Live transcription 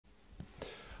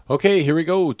Okay, here we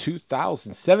go.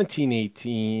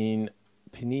 2017-18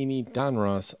 Panini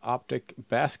Donruss Optic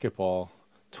Basketball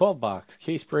 12 box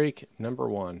case break number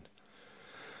 1.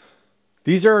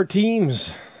 These are our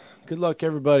teams. Good luck,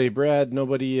 everybody. Brad,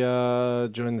 nobody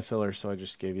joined the filler, so I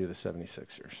just gave you the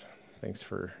 76ers. Thanks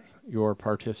for your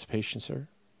participation, sir.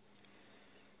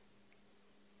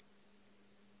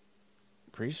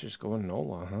 Breezer's going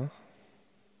NOLA, huh?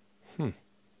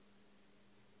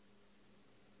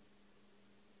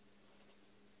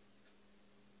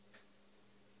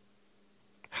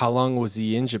 How long was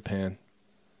he in Japan?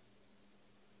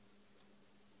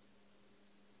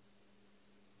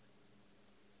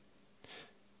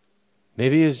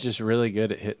 Maybe he's just really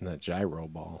good at hitting that gyro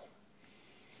ball.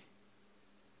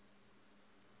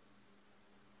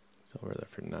 He's over there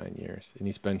for 9 years. And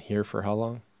he's been here for how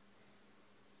long?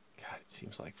 God, it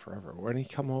seems like forever. When did he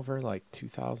come over? Like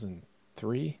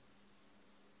 2003?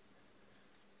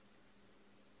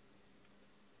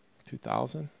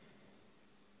 2000?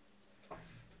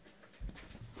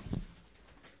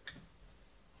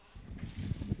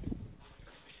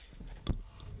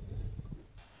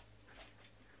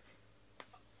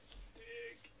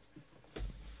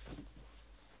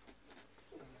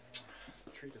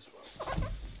 Treat us well.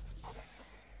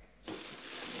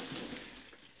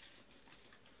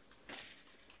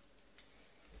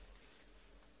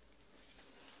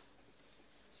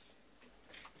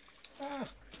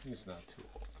 He's not too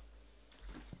old.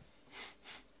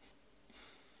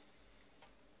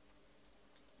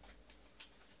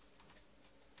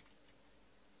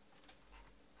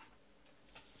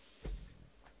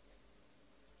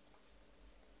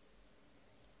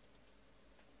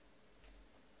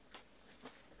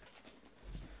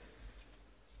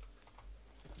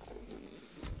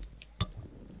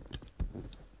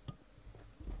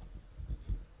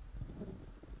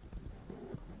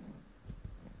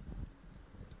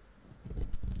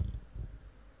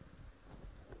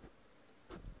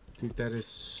 Dude, that is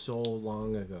so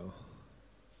long ago.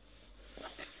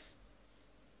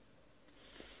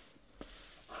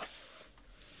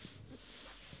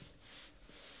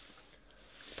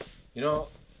 You know,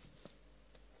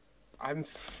 I'm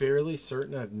fairly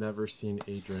certain I've never seen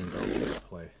Adrian Beltre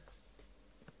play.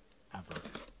 Ever.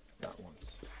 Not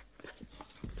once.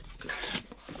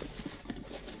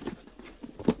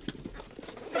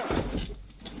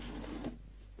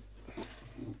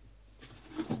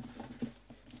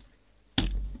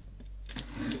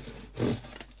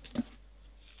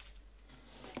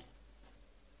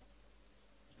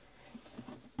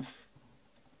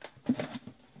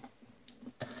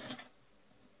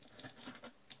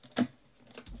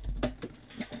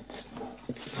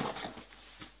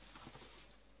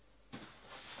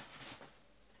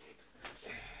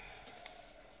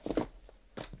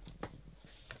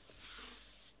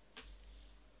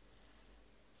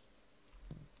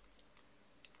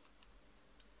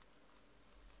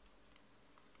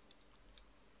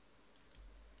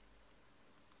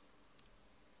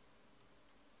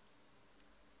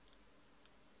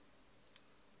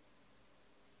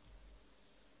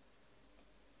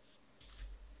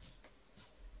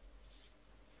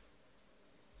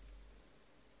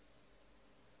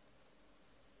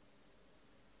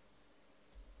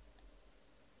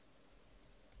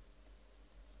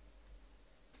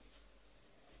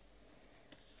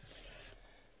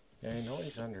 Yeah, I know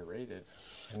he's underrated.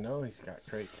 I know he's got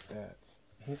great stats.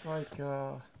 He's like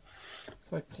Paul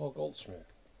Goldschmidt,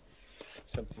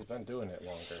 except he's been doing it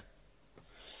longer.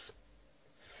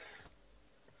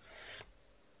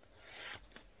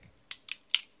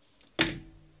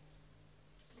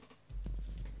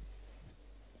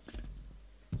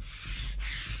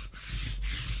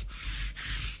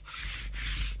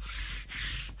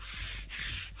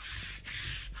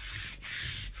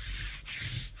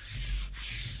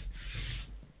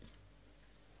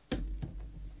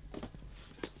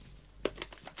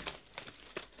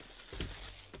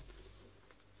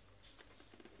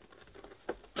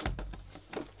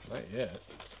 Not yet.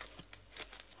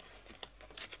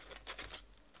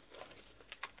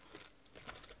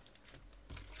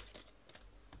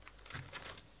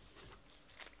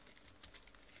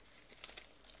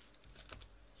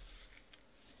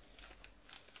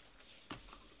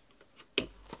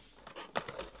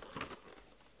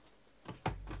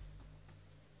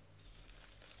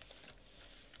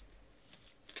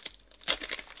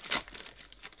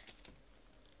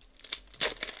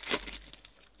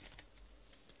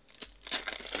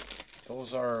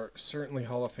 Those are certainly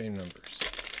Hall of Fame numbers.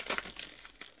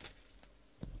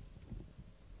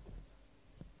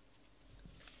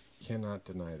 Cannot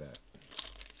deny that.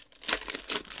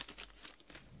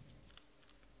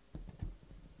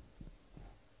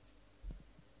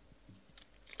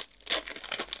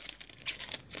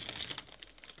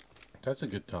 That's a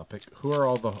good topic. Who are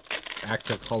all the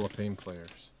active Hall of Fame players?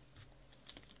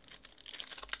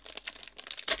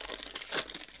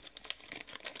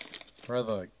 Who are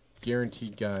the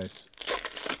guaranteed guys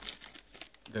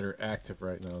that are active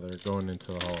right now that are going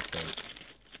into the Hall of Fame?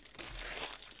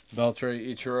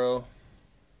 Beltre, Ichiro.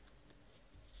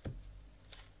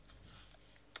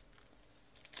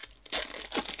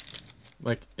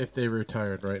 Like, if they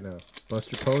retired right now.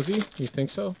 Buster Posey, you think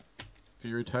so? If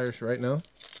he retires right now?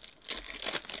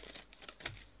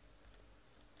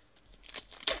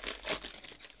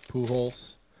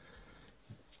 Pujols.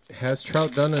 Has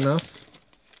Trout done enough?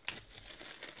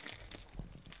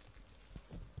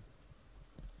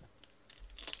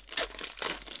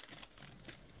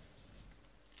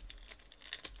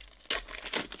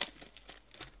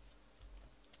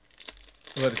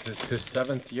 What is this, his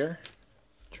 7th year?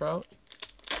 Trout?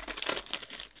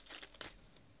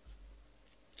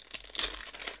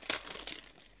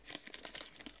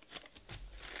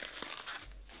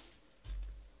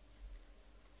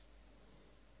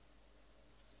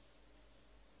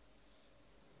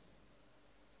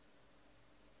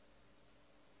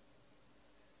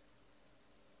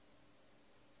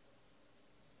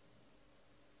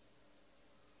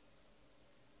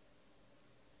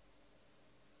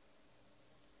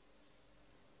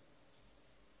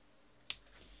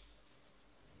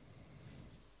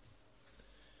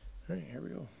 All right, here we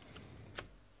go.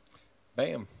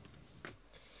 Bam.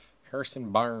 Harrison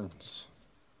Barnes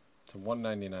to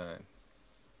 199.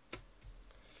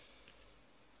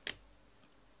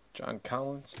 John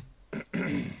Collins.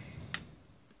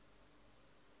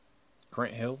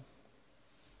 Grant Hill.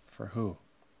 For who?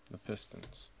 The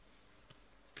Pistons.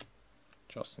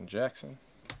 Justin Jackson.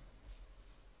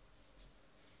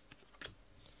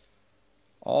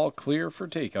 All clear for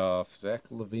takeoff. Zach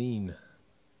Levine.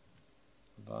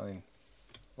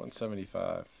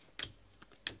 175.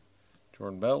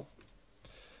 Jordan Bell.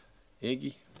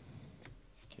 Iggy.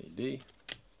 KD.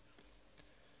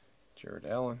 Jared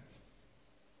Allen.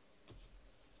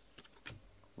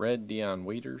 Red Dion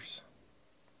Waiters.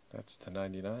 That's to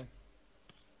 99.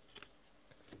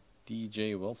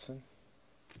 DJ Wilson.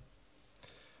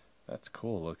 That's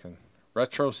cool looking.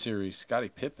 Retro Series. Scottie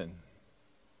Pippen.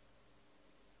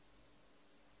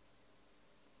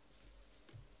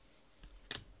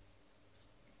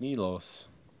 Milos.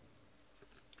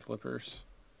 Clippers.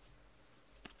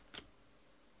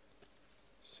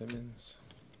 Simmons.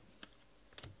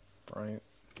 Bryant.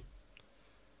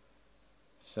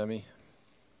 Semi.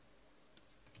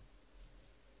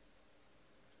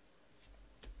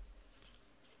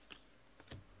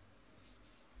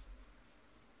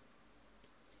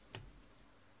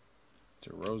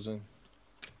 DeRozan.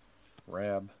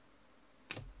 Rab.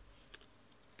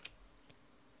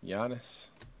 Giannis.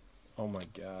 Oh my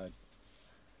God.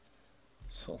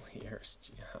 Solier's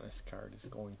Giannis card is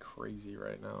going crazy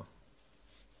right now.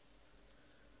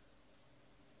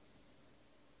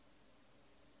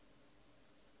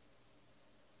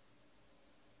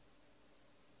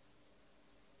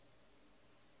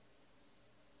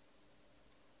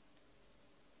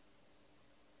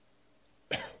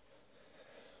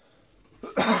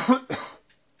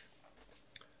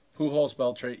 Pujols,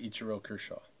 Beltre, Ichiro,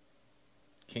 Kershaw.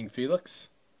 King Felix.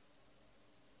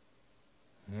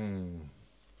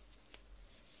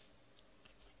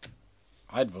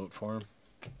 I'd vote for him.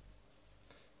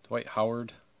 Dwight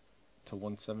Howard to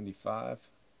 175.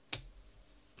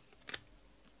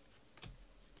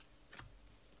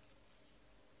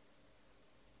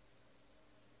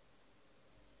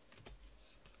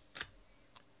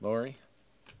 Lowry.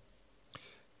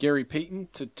 Gary Payton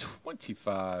to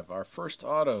 25. Our first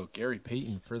auto, Gary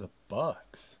Payton for the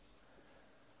Bucks.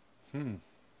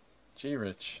 J.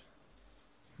 Rich.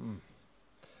 I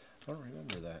don't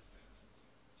remember that.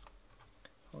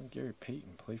 How did Gary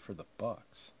Payton play for the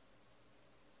Bucks?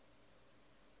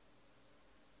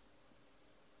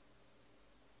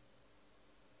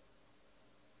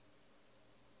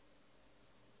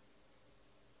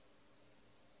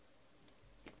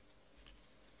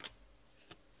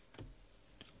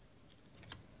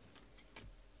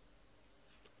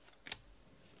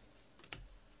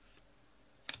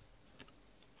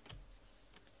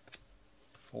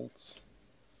 Fultz.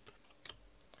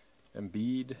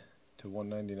 Embiid to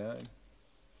 199.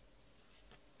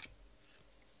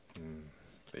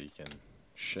 Bacon.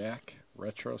 Shaq.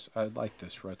 Retros. I like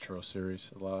this retro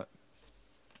series a lot.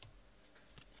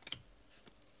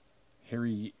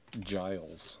 Harry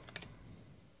Giles.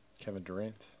 Kevin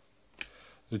Durant.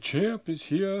 The champ is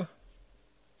here.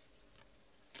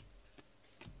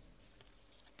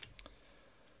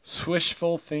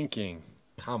 Swishful thinking.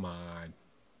 Come on.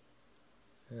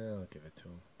 Yeah, I'll give it to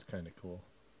him. It's kind of cool.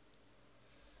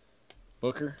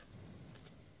 Booker.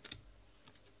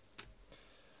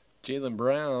 Jaylen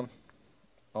Brown.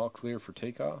 All clear for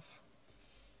takeoff.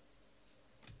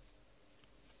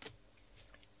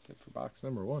 That's it for box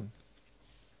number 1.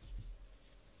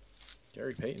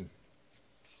 Gary Payton.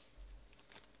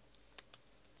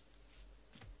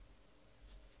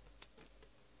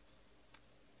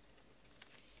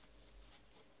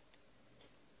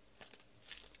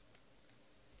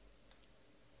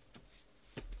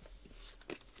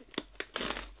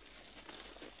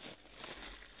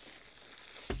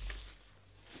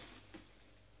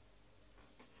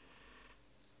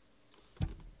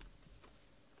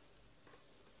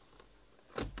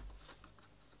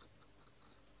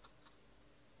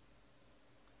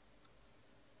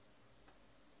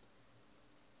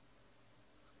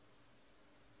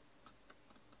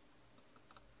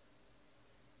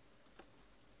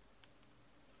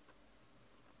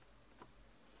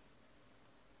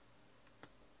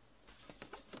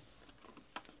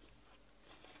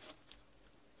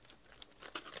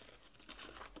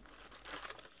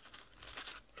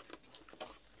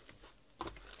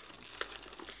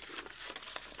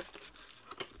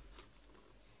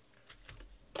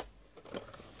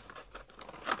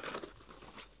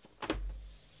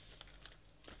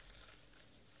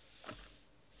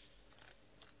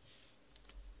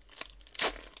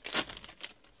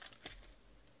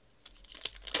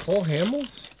 Cole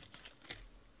Hamels?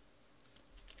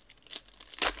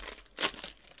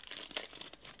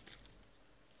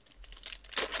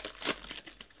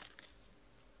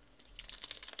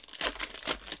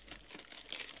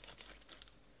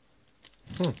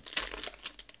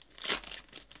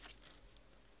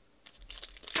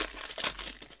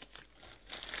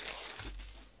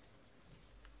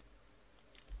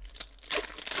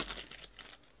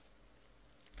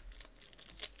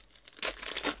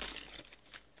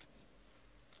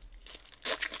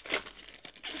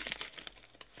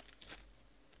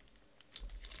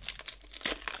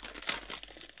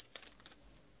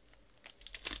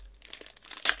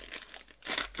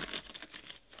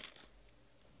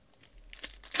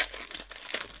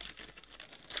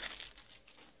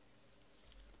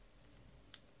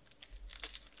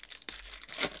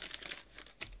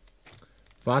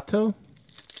 Vato?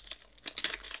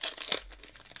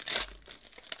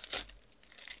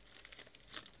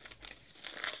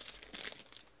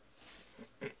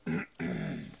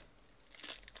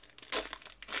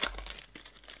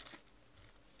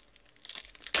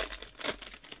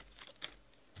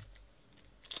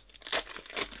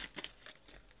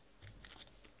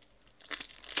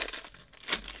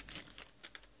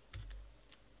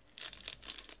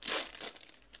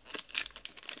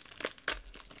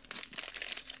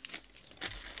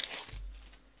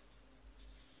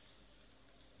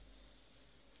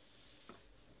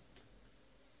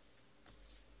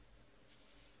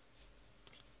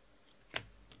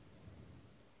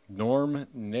 Norm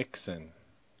Nixon.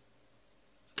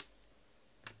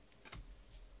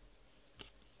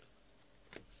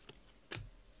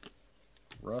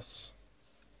 Russ.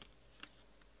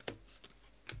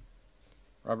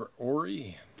 Robert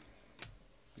Ory.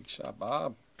 Big Shot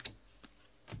Bob.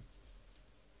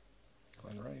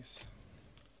 Glenn Rice.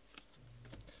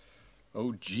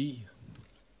 OG.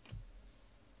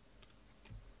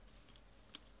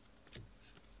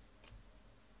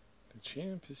 The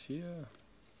champ is here.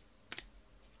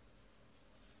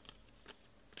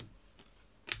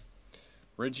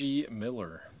 Reggie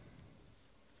Miller.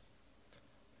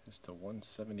 It's the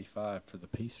 175 for the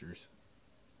Pacers.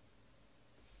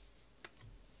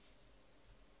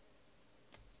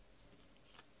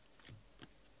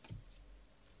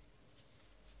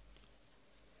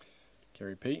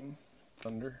 Gary Payton,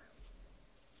 Thunder.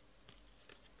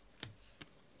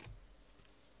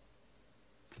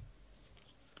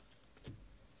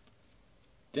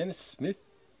 Dennis Smith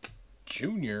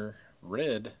Jr.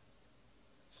 Red.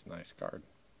 It's a nice card.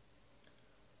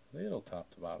 Little top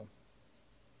to bottom.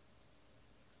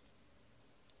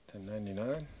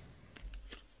 10.99.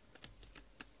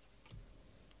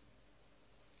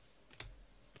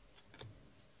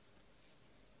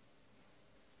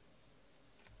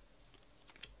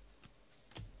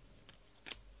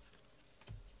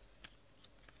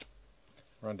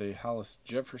 Rondé Hollis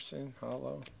Jefferson,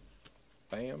 hollow.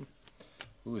 Bam.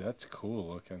 Ooh, that's cool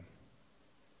looking.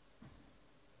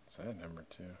 What's that number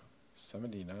 2?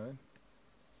 79.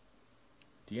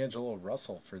 D'Angelo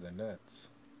Russell for the Nets.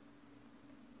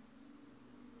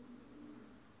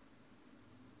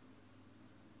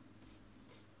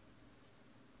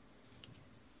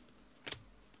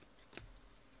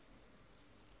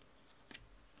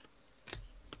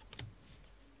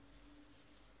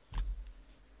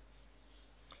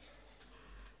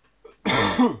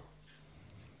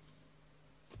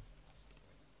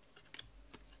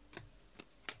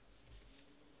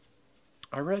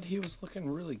 I read he was looking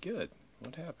really good.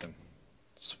 What happened?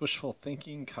 Wishful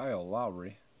thinking, Kyle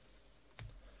Lowry.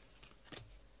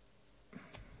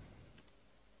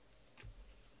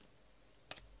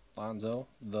 Lonzo,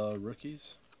 the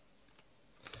rookies.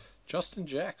 Justin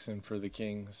Jackson for the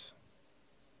Kings.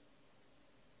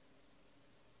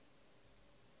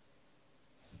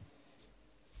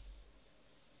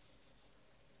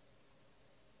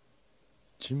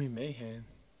 Jimmy Mahan,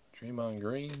 Draymond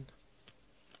Green.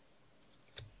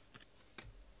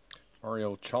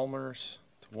 Mario Chalmers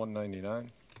to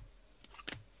 199.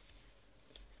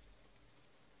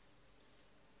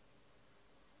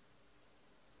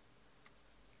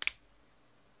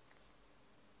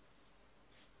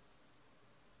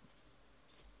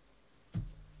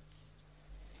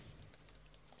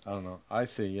 I don't know. I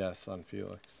say yes on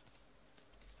Felix.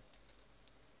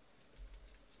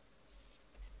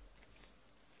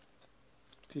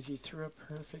 Dude, he threw a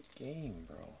perfect game,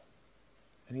 bro.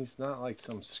 And he's not like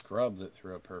some scrub that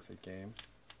threw a perfect game.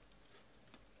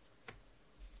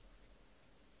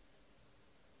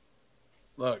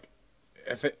 Look,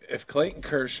 if Clayton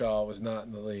Kershaw was not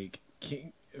in the league,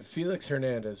 Felix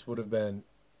Hernandez would have been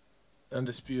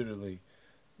undisputedly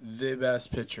the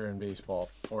best pitcher in baseball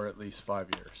for at least 5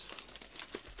 years.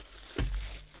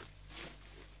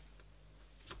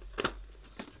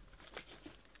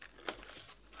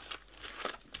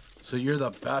 So you're the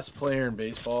best player in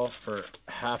baseball for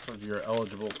half of your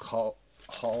eligible Hall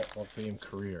of Fame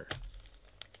career.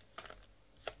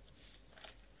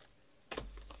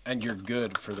 And you're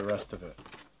good for the rest of it.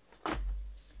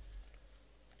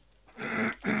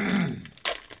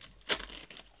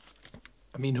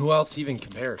 I mean, who else even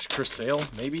compares? Chris Sale,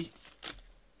 maybe?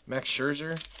 Max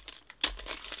Scherzer?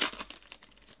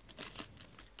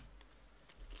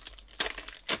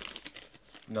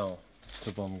 No,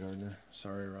 to Bumgarner.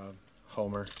 Sorry, Rob.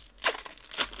 Homer.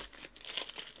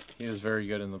 He was very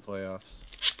good in the playoffs.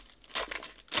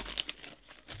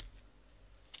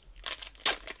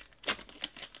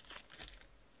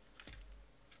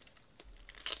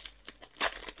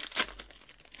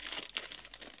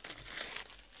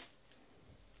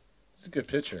 He's a good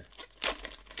pitcher.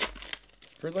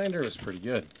 Verlander was pretty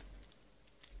good.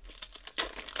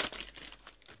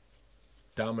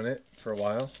 Dominant for a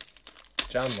while.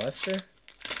 John Lester?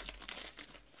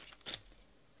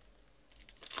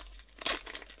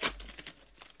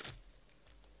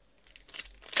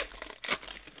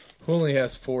 Who only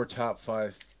has 4 top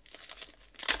 4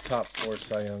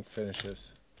 Cy Young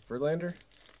finishes? Verlander?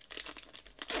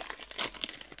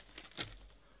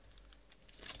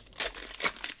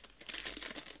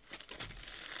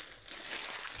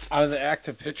 Out of the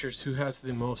active pitchers, who has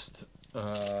the most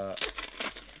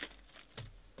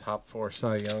top 4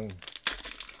 Cy Young?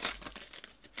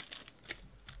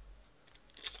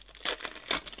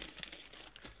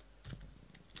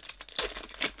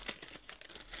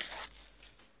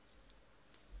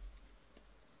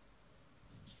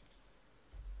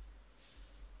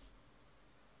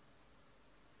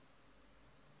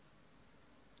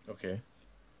 Okay.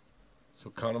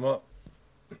 So count them up.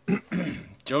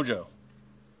 JoJo.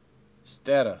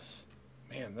 Status.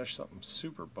 Man, there's something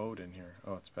super bowed in here.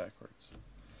 Oh, it's backwards.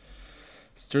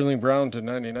 Sterling Brown to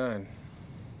 99.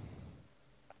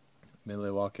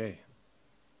 Milwaukee.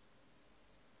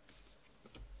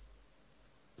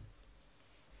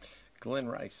 Glenn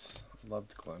Rice.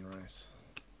 Loved Glenn Rice.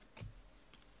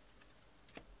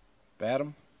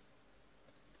 Batum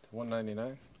to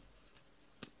 199.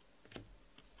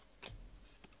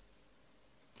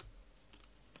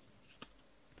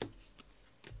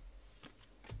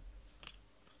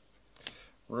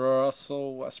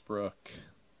 Russell Westbrook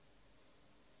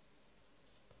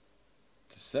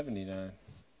to 79.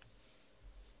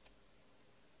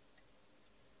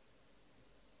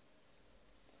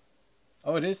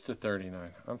 Oh, it is to 39.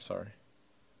 I'm sorry.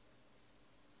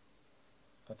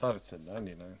 I thought it said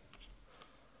 99.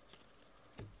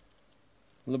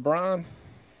 LeBron.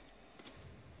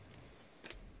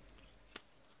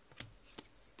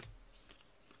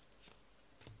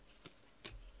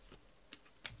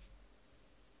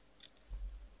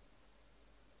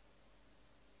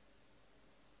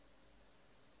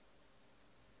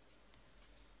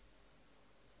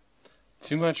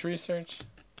 Too much research?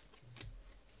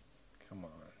 Come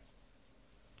on.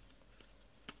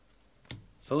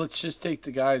 So let's just take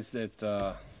the guys that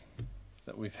that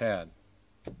we've had,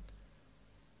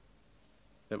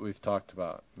 that we've talked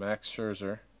about. Max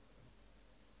Scherzer,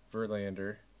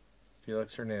 Verlander,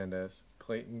 Felix Hernandez,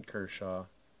 Clayton Kershaw.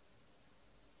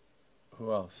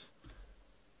 Who else?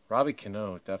 Robbie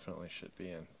Cano definitely should be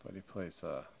in, but he plays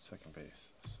second base.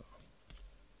 So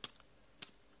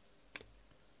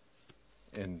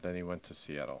and then he went to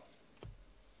Seattle.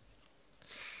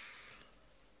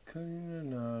 Kind of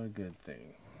not a good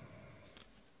thing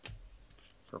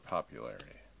for popularity.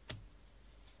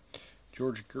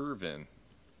 George Gervin.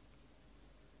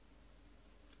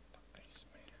 Nice,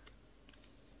 man.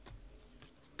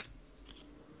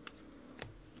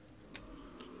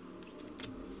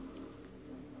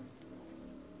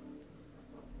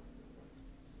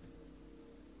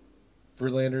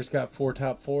 Verlander's got 4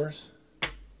 top 4s.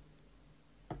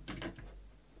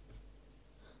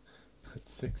 But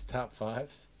 6 top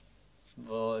 5s.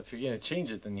 Well, if you're going to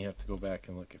change it, then you have to go back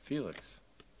and look at Felix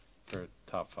for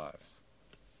top 5s.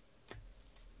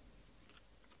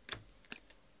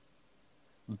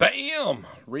 Bam!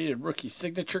 Rated rookie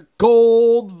signature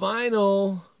gold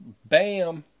vinyl.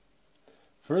 Bam!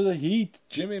 For the Heat,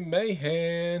 Jimmy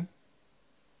Mahan.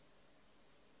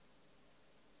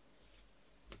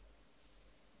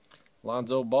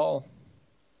 Lonzo Ball.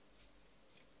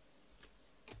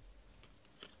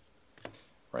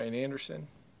 Ryan Anderson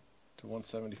to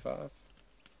 175.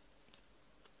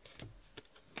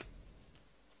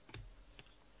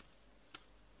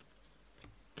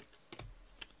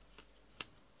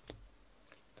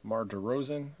 DeMar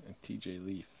DeRozan and TJ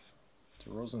Leaf.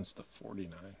 DeRozan's to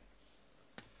 49.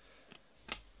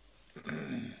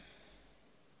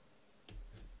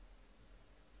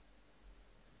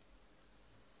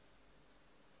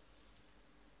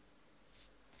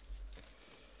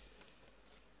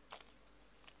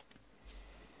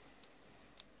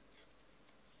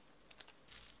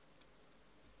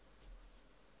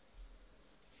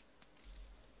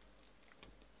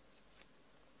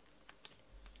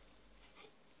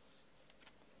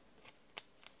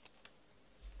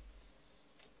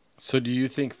 So do you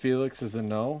think Felix is a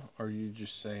no, or are you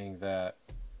just saying that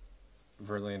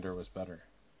Verlander was better?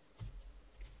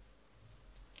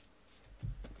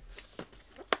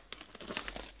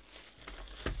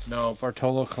 No,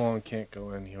 Bartolo Colon can't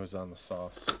go in. He was on the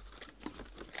sauce.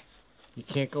 You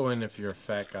can't go in if you're a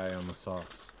fat guy on the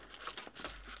sauce.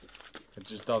 It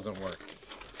just doesn't work.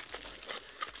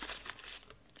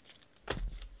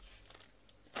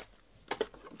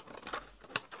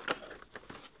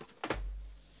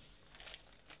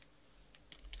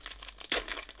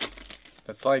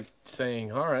 That's like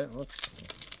saying, all right,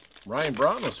 Ryan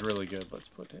Braun was really good. Let's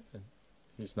put him in.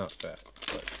 He's not fat,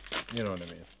 but you know what I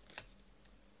mean.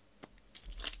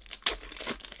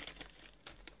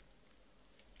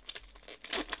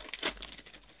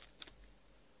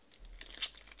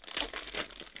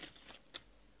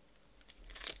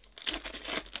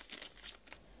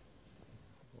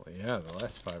 Well, yeah, the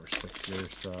last 5 or 6 years,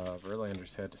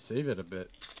 Verlander's had to save it a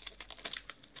bit.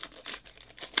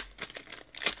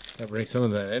 That brings some of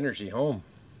that energy home.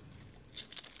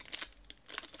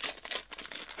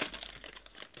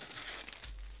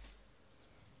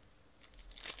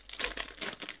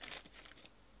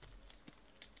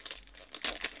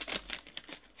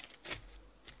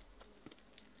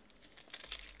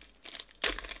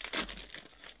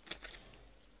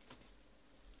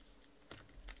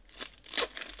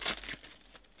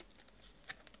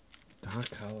 Doc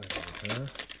Holliday, huh?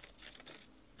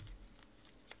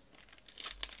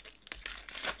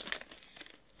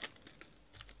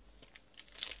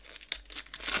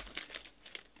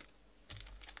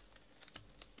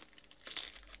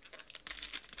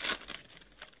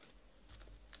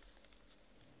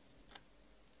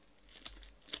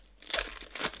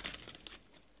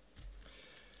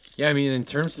 Yeah, I mean, in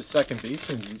terms of second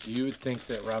baseman, you would think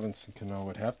that Robinson Cano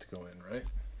would have to go in, right?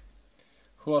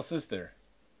 Who else is there?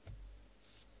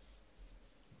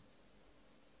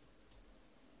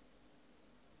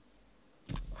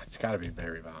 It's got to be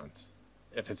Barry Bonds.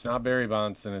 If it's not Barry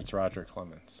Bonds, then it's Roger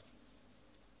Clemens.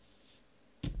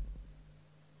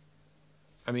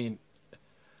 I mean,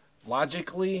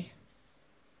 logically,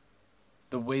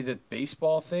 the way that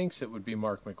baseball thinks, it would be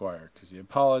Mark McGwire because he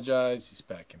apologized. He's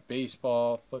back in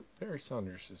baseball, but Barry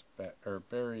Sanders is back, or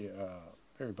Barry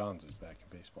Bonds is back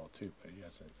in baseball too, but he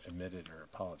hasn't admitted or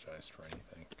apologized for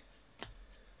anything.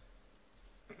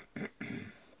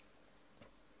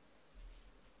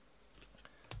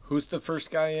 Who's the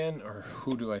first guy in, or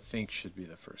who do I think should be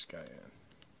the first guy in?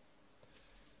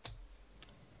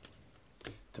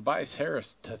 Tobias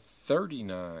Harris to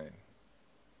 39.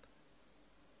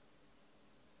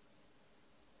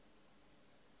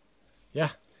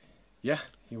 Yeah,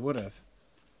 he would have.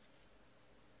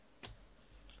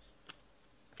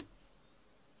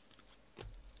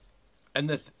 And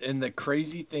the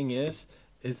crazy thing is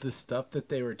the stuff that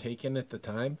they were taking at the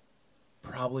time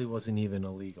probably wasn't even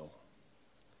illegal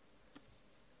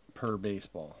per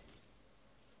baseball.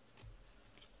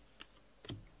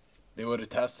 They would have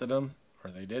tested them Or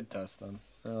they did test them.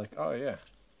 They're like, oh yeah,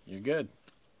 you're good.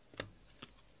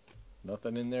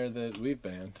 Nothing in there that we've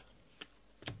banned.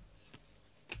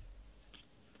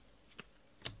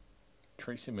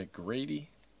 Tracy McGrady.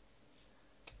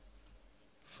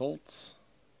 Fultz.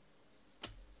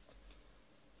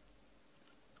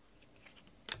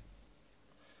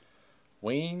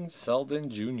 Wayne Selden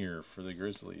Jr. for the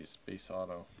Grizzlies. Base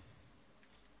auto.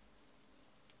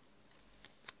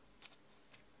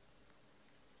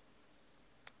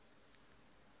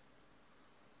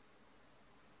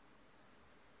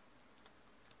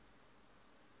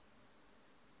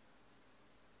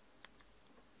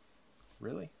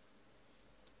 Really?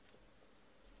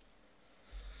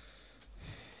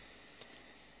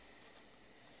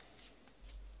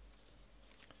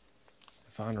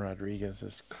 Von Rodriguez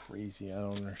is crazy. I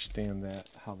don't understand that,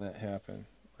 how that happened.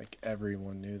 Like,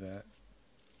 everyone knew that.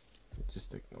 They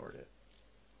just ignored it.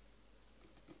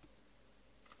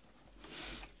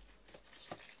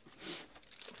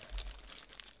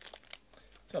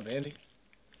 What's up, Andy?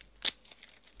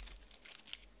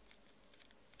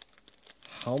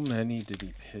 How many did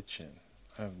he pitch in?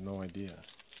 I have no idea.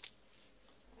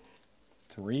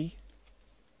 3?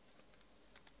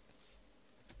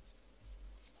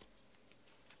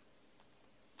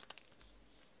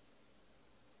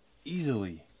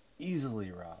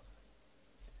 Easily, Rob.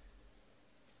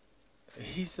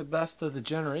 He's the best of the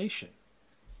generation.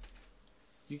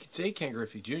 You could say Ken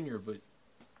Griffey Jr., but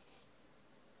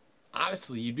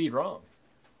honestly, you'd be wrong.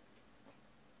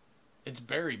 It's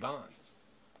Barry Bonds.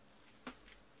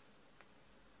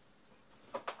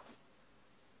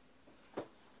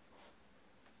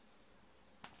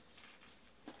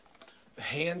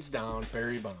 Hands down,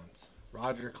 Barry Bonds.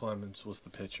 Roger Clemens was the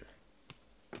pitcher.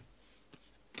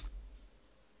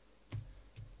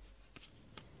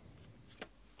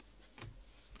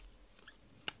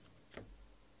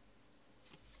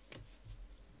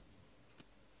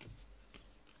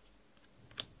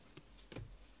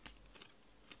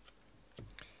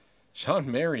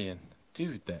 Sean Marion.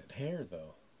 Dude, that hair,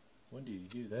 though. When do you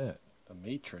do that? The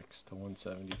Matrix to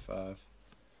 175.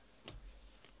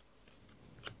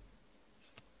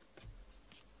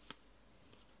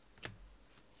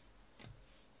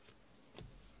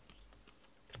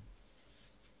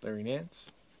 Larry Nance.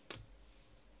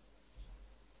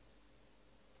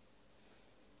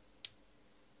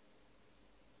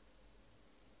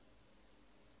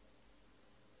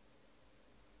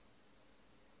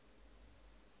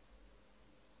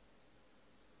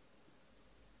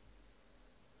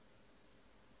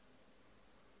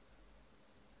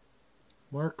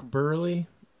 Mark Burley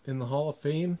in the Hall of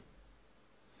Fame.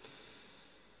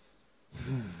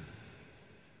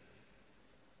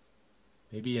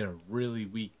 Maybe in a really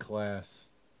weak class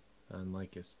on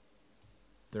like his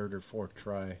 3rd or 4th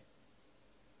try.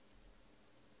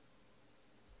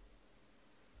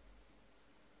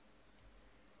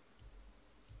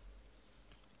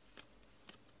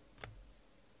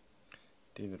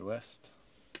 David West.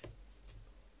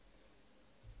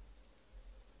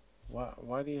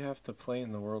 Why do you have to play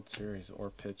in the World Series or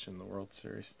pitch in the World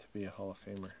Series to be a Hall of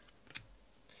Famer?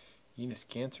 Enos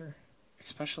Cantor?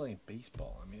 Especially in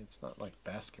baseball. I mean, it's not like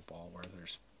basketball where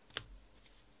there's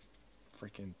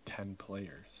freaking 10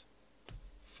 players.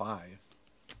 5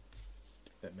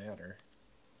 that matter.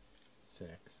 6,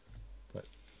 but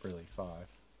really 5.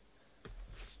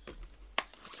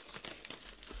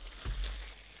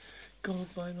 Gold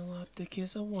vinyl optic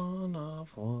is a 1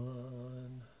 of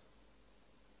 1.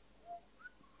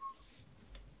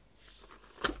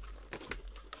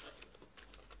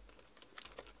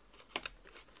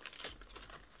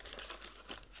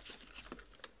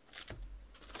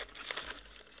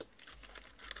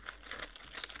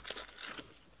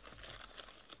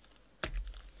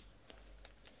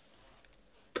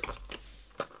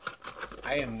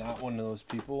 I am not one of those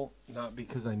people, not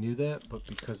because I knew that, but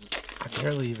because I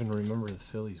barely even remember the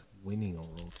Phillies winning a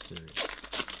World Series.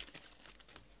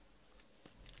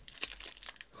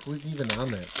 Who was even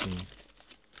on that team?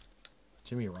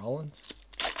 Jimmy Rollins?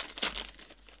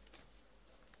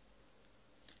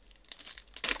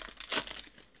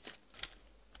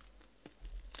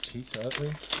 Chase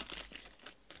Utley?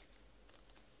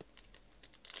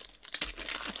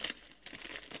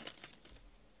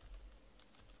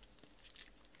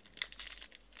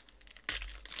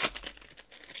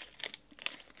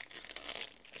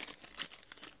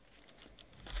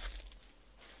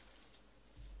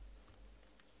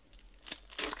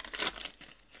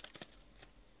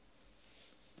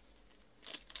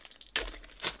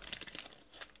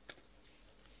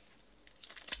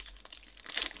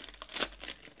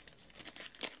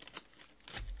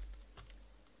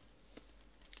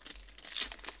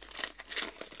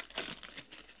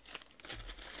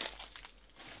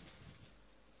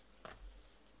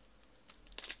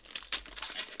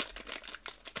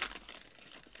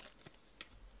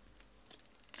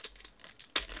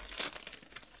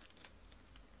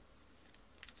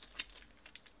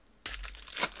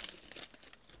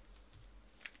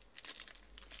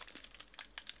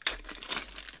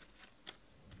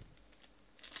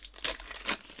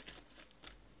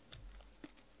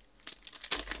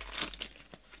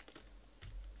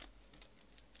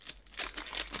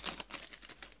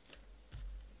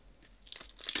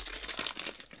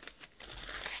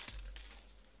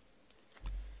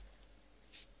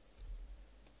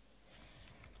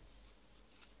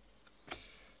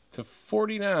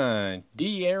 /49,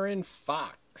 De'Aaron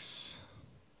Fox.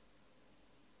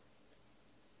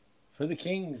 For the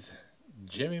Kings,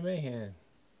 Jimmy Mahan.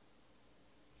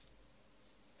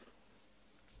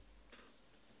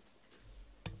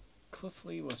 Cliff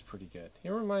Lee was pretty good. He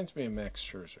reminds me of Max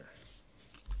Scherzer.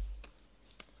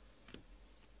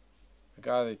 A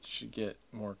guy that should get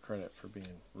more credit for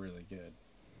being really good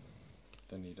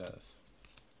than he does.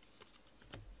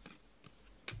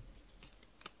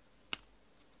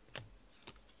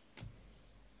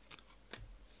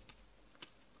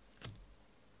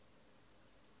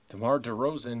 DeMar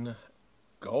DeRozan,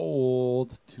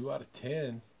 gold, 2 out of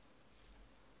 10.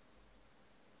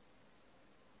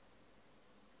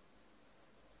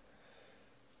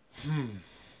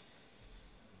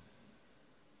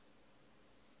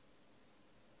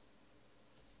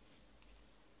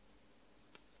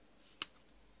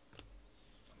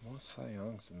 Most Cy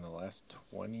Youngs in the last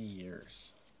 20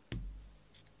 years.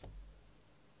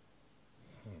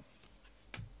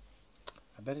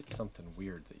 I bet it's something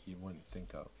weird that you wouldn't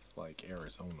think of, like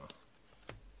Arizona.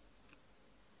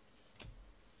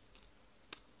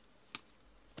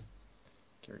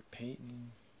 Gary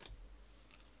Payton.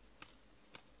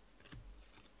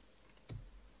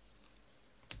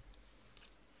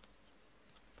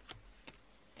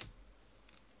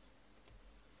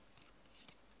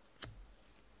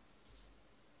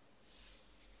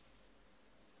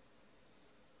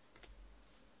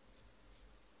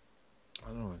 I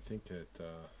don't know, I think that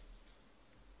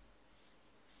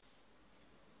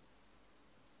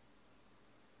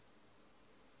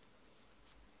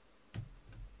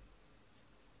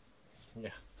yeah.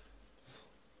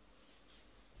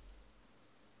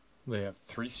 They have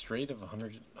 3 straight of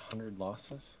 100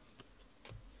 losses.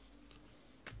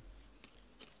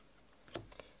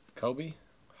 Kobe,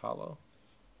 hollow.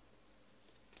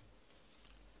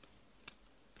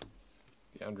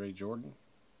 DeAndre Jordan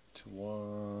to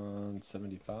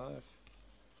 175.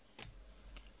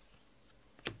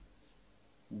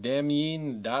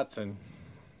 Damian Dotson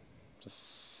to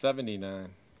 79.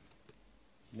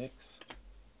 Knicks.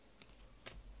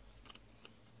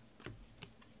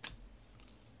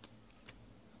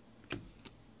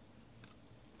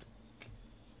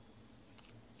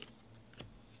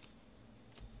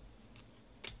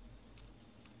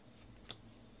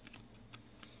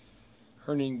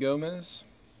 Hernan Gomez.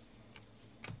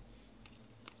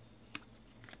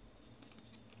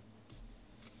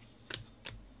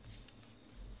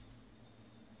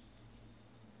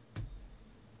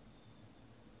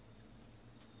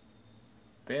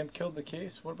 Bam killed the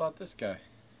case. What about this guy?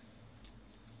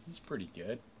 He's pretty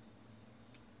good.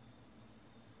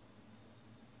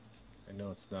 I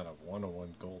know it's not a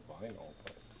 101 gold vinyl,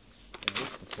 but it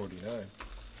is the 49.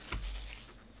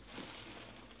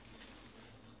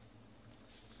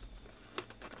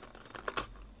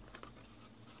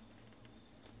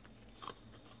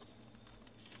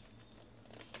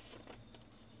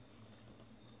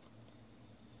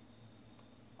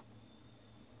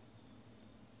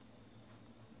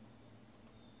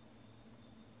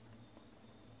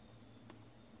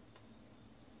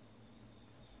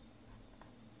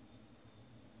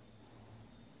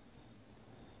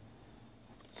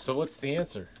 So what's the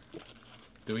answer?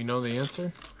 Do we know the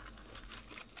answer?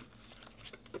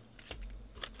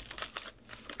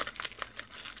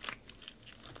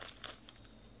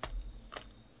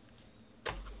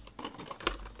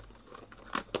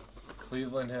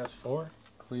 Cleveland has 4.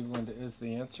 Cleveland is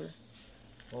the answer.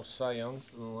 Most Cy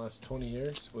Youngs in the last 20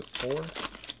 years with 4.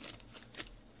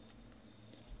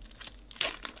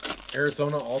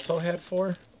 Arizona also had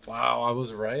 4. Wow, I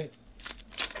was right.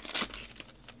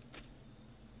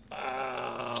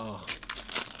 Wow.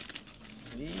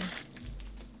 See?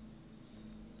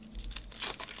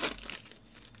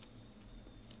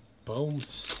 Boom,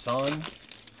 son.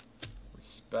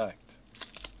 Respect.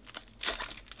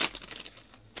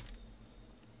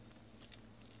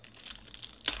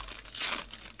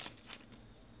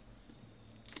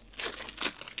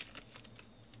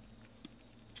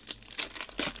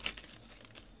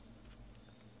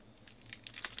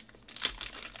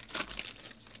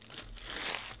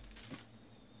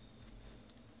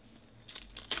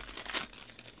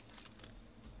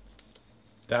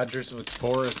 Dodgers with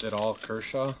 4, is it all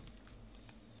Kershaw?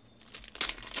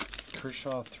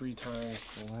 Kershaw 3 times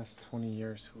in the last 20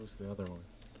 years. Who was the other one?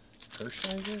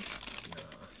 Kershaw? Nah.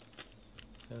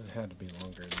 That had to be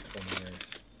longer than 20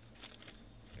 years.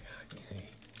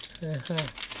 God dang.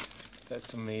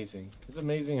 That's amazing. It's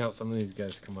amazing how some of these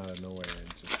guys come out of nowhere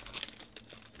and just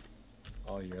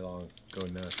all year long go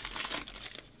nuts.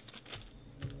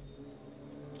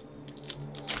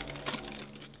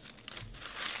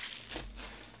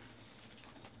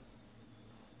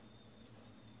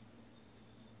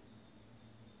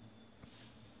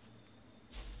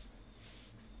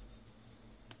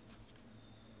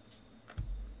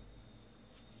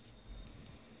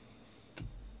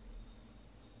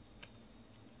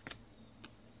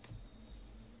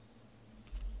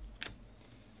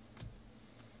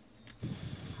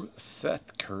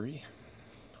 Seth Curry,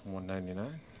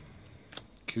 199.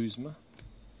 Kuzma.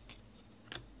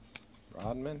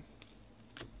 Rodman.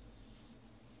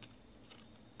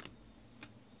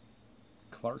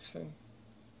 Clarkson.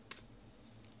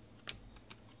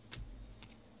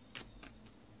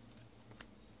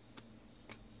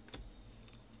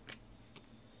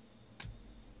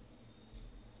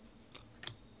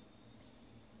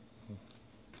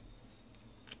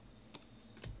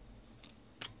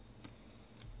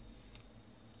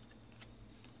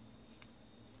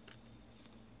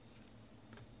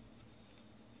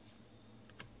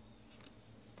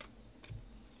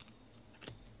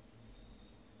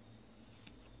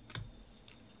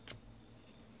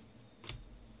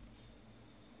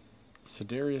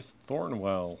 Cedarius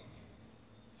Thornwell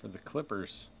for the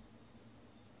Clippers.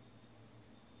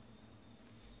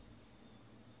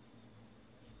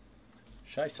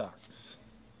 Shy Sox.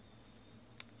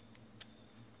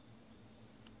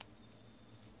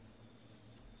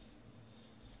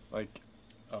 Like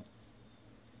a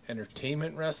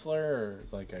entertainment wrestler or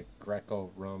like a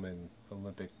Greco-Roman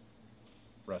Olympic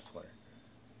wrestler?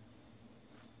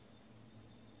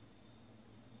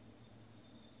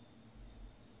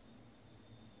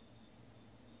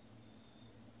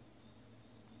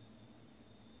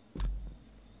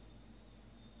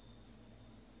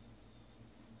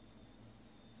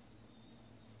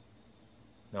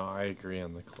 No, I agree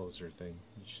on the closer thing.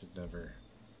 You should never.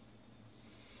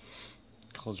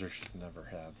 Closer should never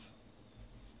have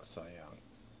a Cy Young.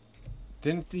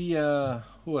 Didn't the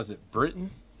who was it?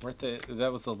 Britain? Weren't they?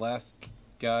 That was the last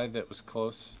guy that was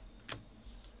close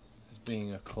as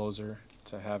being a closer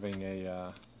to having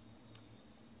a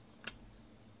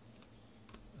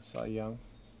Cy Young.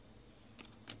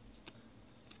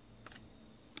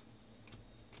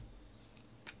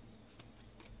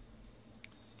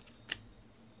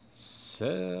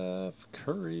 Seth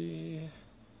Curry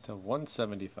to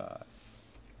 175.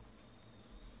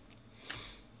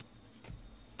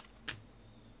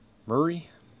 Murray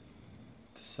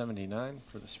to 79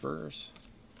 for the Spurs.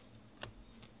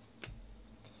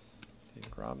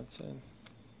 David Robinson.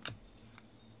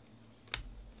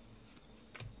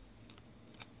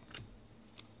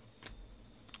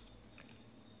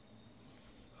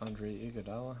 Andre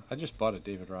Iguodala. I just bought a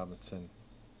David Robinson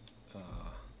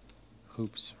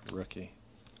Hoops rookie.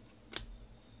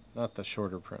 Not the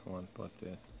shorter print one, but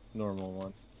the normal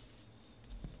one.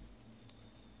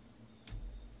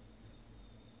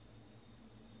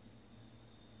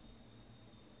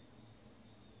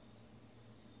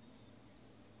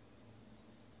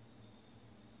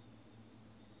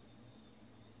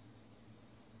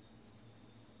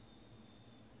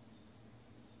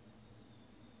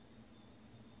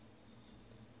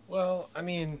 Well, I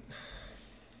mean,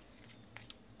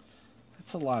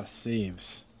 that's a lot of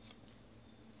saves.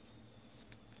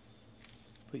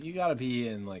 But you got to be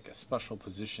in like a special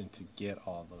position to get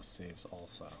all those saves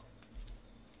also.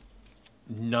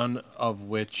 None of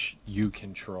which you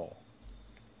control.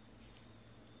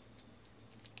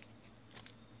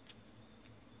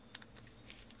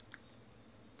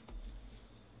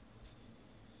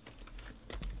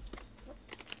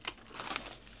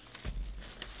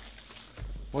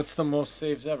 What's the most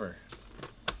saves ever?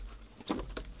 I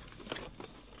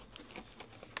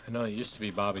know it used to be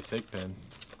Bobby Thigpen.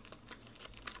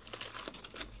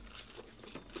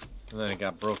 And then it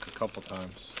got broke a couple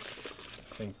times.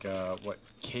 I think, what,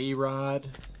 K-Rod?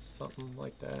 Something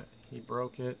like that. He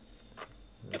broke it.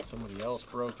 And then somebody else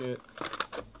broke it.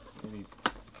 Maybe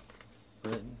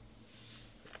Britain.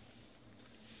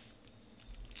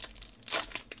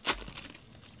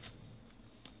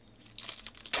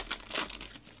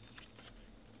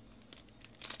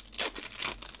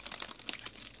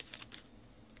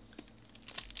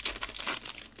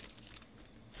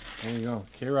 There you go.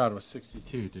 K-Rod was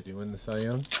 62. Did he win the Cy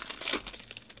Young?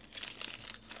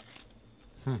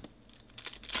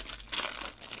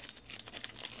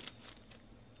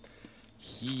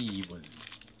 He was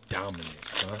dominant,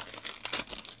 huh?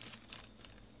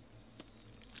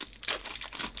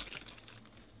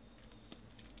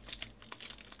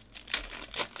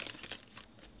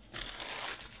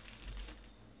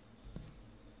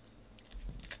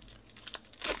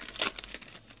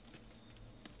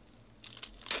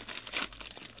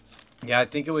 Yeah, I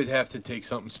think it would have to take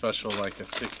something special like a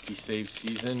 60 save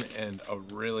season and a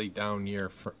really down year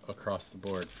for, across the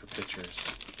board for pitchers.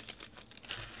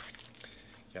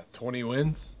 Yeah, 20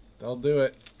 wins, they'll do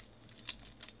it.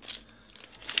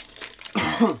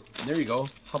 There you go.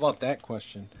 How about that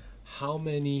question? How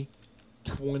many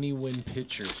 20-win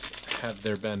pitchers have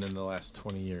there been in the last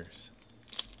 20 years?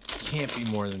 Can't be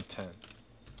more than 10.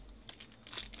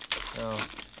 No,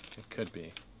 It could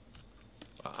be.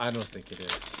 I don't think it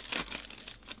is.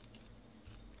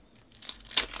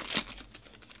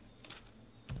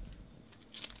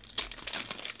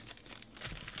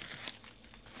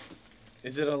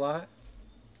 Is it a lot?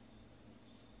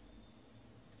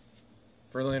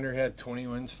 Verlander had 20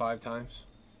 wins 5 times.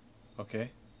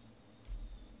 Okay.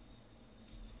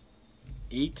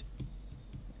 8.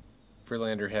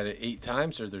 Verlander had it 8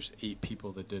 times, or there's 8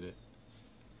 people that did it?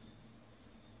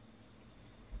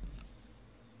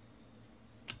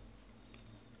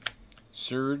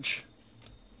 Surge.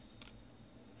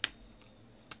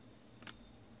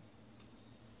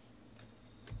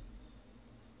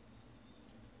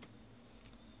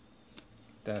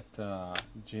 That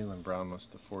Jaylen Brown was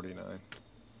the 49.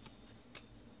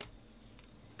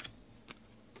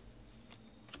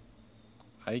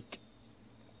 Ike.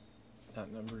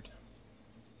 Not numbered.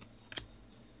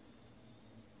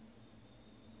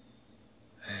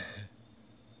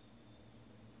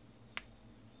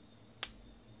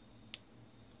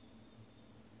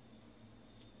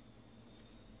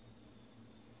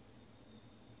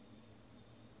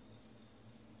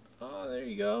 Oh, there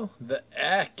you go. The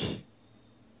Eck.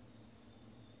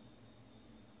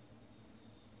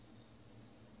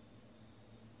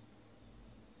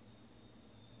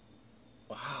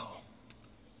 Wow.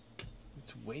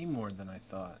 It's way more than I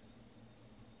thought.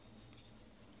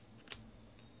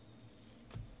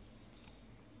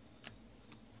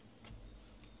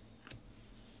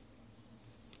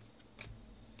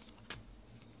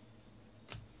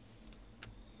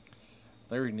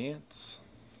 Larry Nance.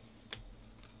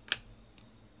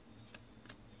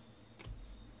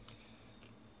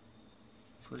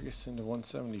 Ferguson to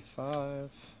 175.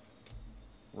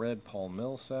 Red Paul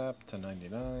Millsap to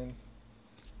 99.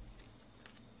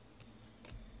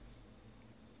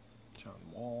 John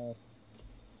Wall.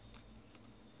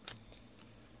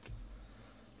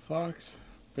 Fox.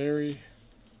 Barry.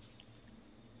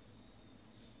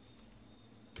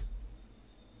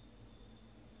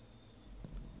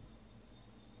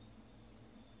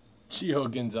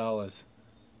 Gio Gonzalez.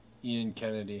 Ian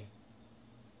Kennedy.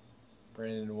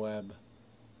 Brandon Webb.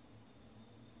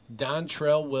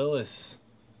 Dontrell Willis.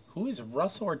 Who is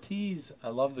Russ Ortiz? I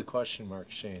love the question mark,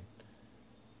 Shane.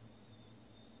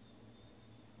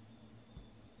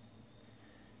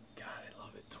 God, I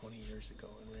love it. 20 years ago,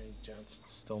 and Randy Johnson's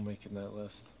still making that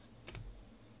list.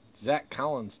 Zach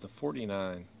Collins to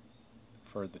 49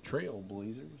 for the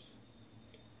Trailblazers.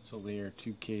 Solier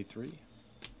 2K3.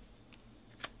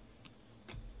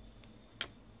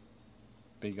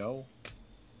 Big O.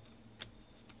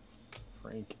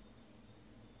 Frank.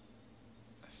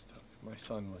 My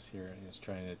son was here and he was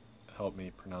trying to help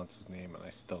me pronounce his name and I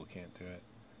still can't do it.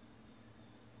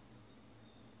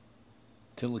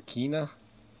 Tilakina.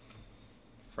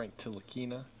 Frank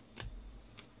Tilakina.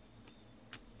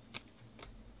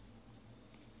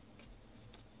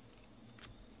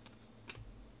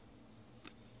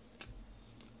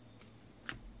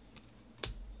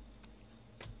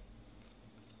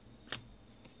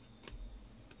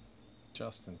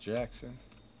 Justin Jackson.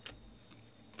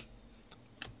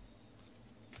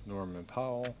 Norman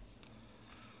Powell.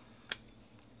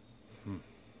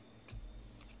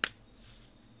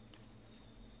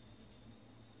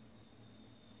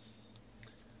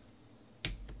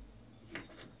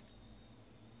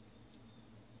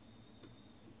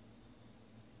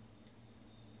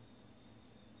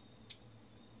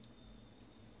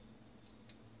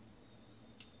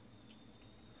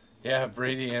 Yeah,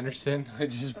 Brady Anderson.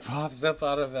 It just pops up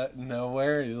out of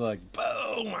nowhere. He's like,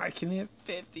 boom, I can hit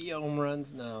 50 home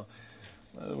runs now.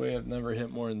 By the way, I've never hit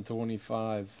more than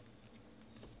 25.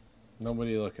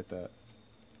 Nobody look at that.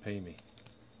 Pay me.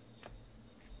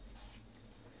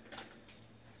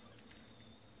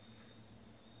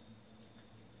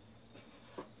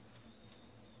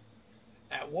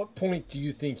 At what point do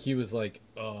you think he was like,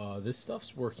 this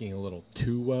stuff's working a little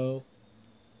too well?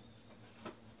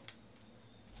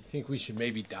 Think we should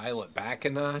maybe dial it back a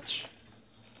notch?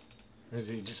 Or is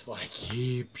he just like,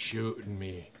 keep shooting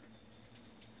me?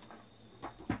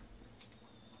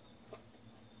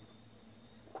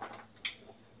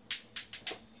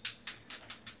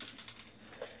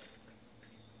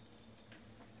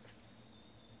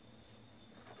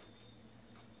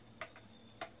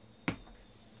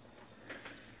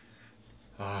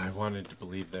 Oh, I wanted to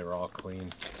believe they were all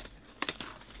clean.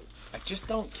 I just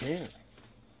don't care.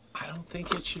 I don't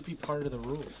think it should be part of the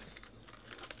rules.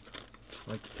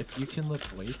 Like, if you can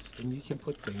lift weights, then you can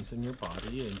put things in your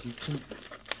body and you can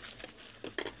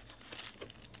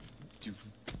do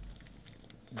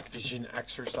vision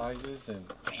exercises and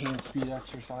hand speed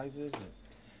exercises. And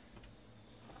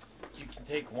you can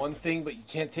take one thing, but you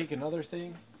can't take another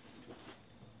thing?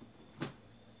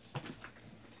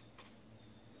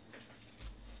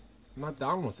 I'm not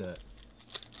down with it.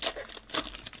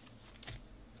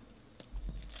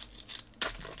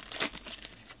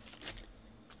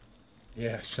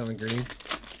 Yeah, Sean Green.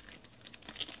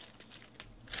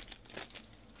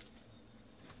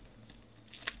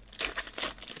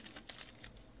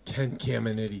 Ken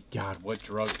Caminiti. God, what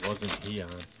drug wasn't he on?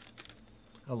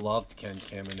 I loved Ken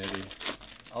Caminiti.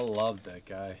 I loved that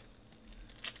guy.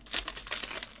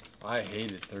 I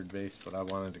hated third base, but I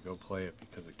wanted to go play it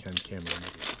because of Ken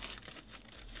Caminiti.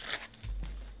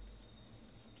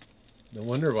 No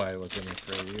wonder why I wasn't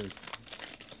afraid.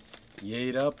 He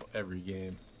ate up every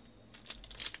game.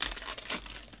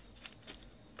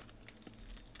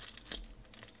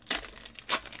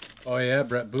 Oh yeah,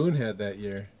 Brett Boone had that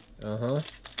year. Uh-huh.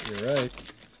 You're right.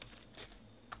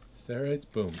 Steroids,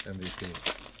 boom, MVP.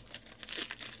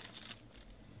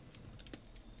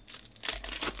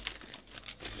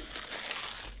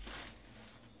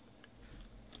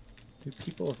 Dude,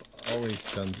 people have always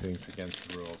done things against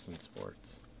the rules in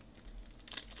sports.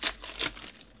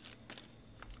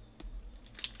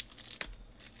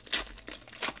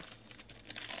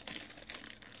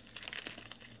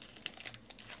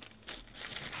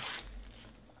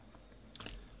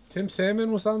 Tim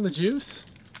Salmon was on the juice?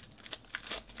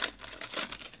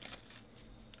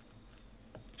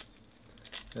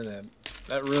 And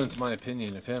that ruins my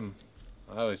opinion of him.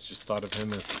 I always just thought of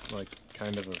him as like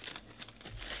kind of a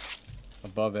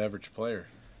above average player.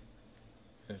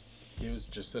 If he was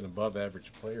just an above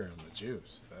average player on the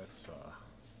juice. That's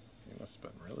he must have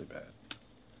been really bad.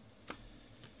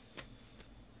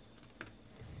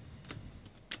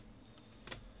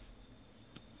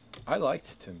 I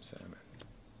liked Tim Salmon.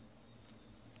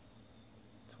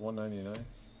 It's $1.99.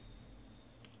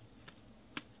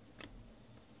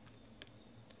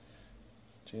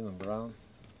 Jaylen Brown.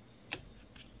 I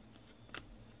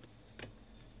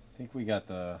think we got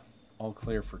the all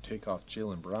clear for takeoff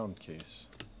Jaylen Brown case.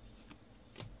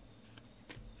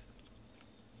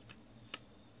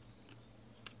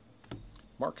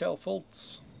 Markelle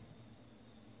Fultz.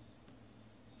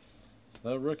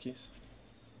 The rookies.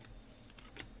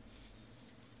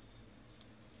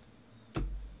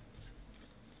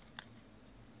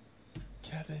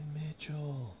 Kevin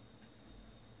Mitchell.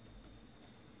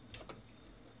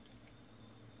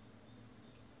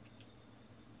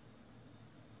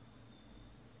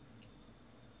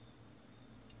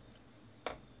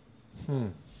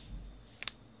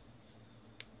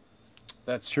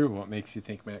 That's true. What makes you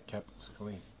think Matt Kemp was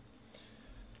clean?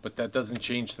 But that doesn't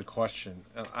change the question.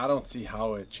 I don't see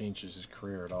how it changes his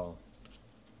career at all.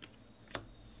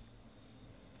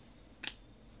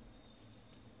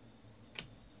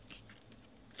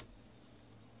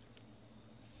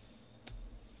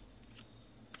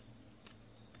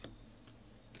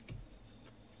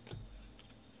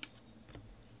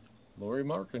 Lauri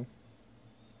Markkanen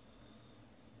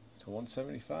to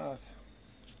 175.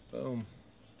 Boom.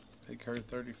 Take her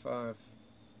 35.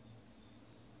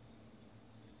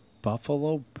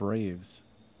 Buffalo Braves.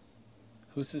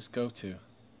 Who's this go to?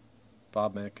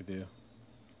 Bob McAdoo.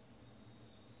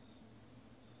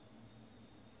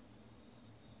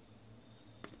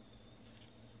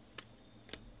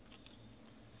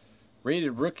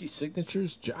 Rated rookie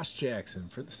signatures, Josh Jackson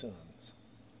for the Suns.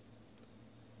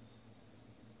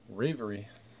 Ravery.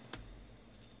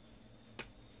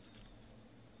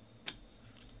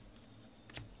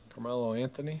 Carmelo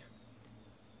Anthony.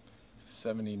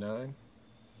 79.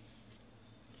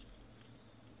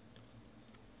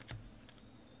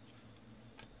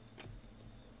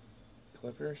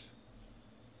 Clippers.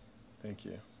 Thank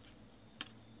you.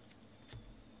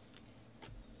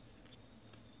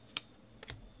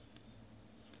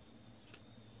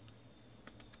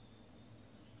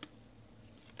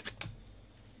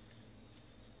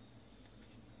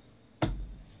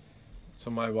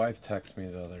 So my wife texted me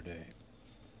the other day.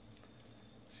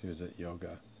 She was at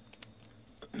yoga.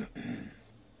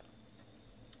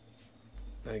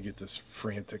 I get this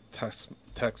frantic text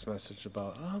message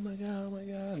about, oh my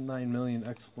god, 9 million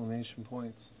exclamation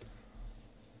points.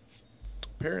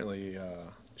 Apparently,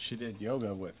 she did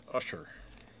yoga with Usher.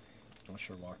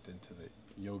 Usher walked into the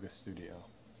yoga studio.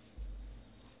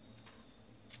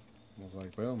 I was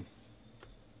like, boom.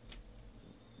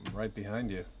 I'm right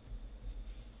behind you.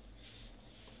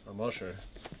 I'm Usher.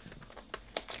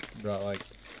 Brought like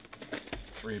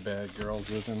 3 bad girls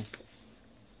with him.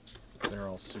 They're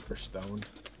all super stoned.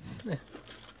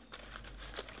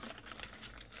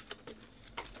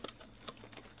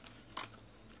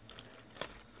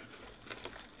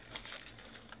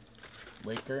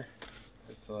 Waker.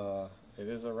 It's It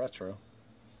is a retro.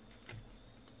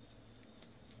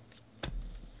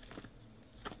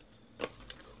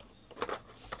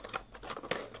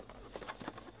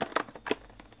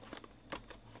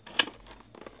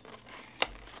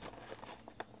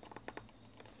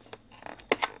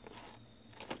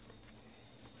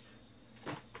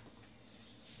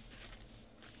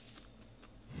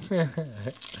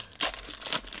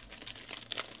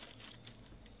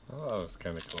 Oh, that was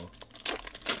kind of cool.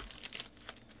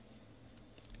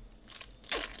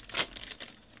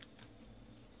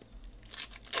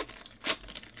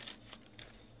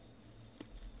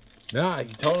 Nah, he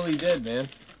totally did, man.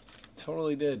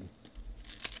 Totally did.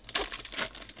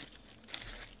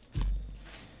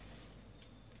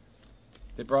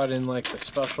 They brought in like the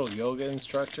special yoga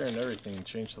instructor and everything and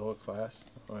changed the whole class.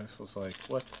 My wife was like,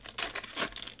 what?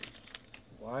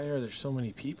 Why are there so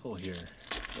many people here?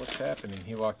 What's happening?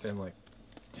 He walked in like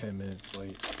 10 minutes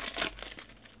late.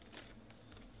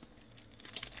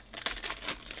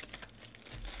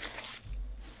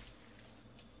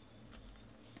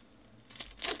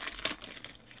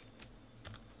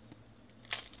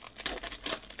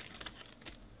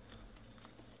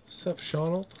 What's up,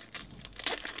 Shawnal?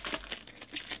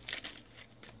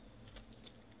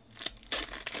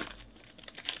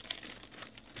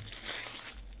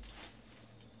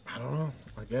 I don't know,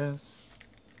 I guess.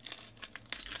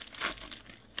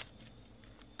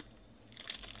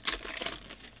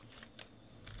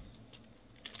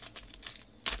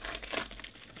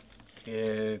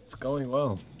 It's going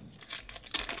well.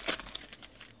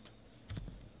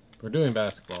 We're doing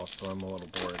basketball, so I'm a little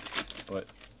bored. But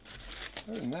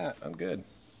other than that, I'm good.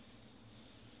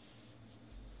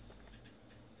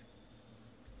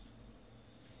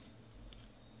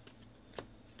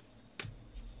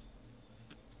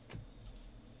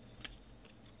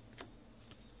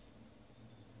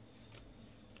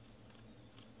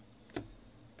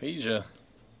 Peja.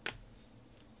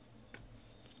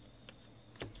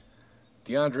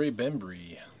 DeAndre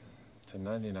Bembry to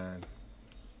 99.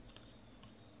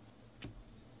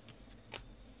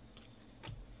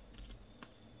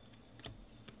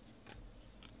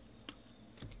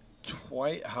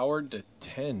 Dwight Howard to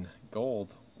 10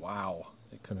 gold. Wow,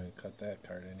 they couldn't have cut that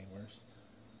card any worse.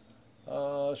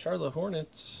 Charlotte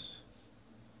Hornets.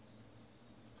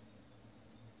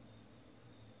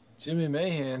 Jimmy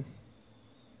Mahan.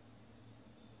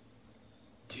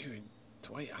 Dude,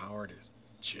 Dwight Howard is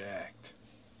jacked.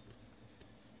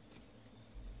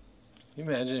 Can you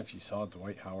imagine if you saw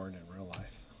Dwight Howard in real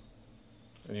life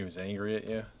and he was angry at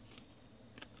you?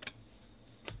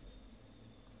 I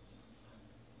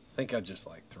think I'd just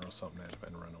like throw something at him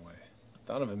and run away.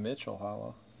 Donovan Mitchell,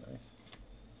 hollow. Nice.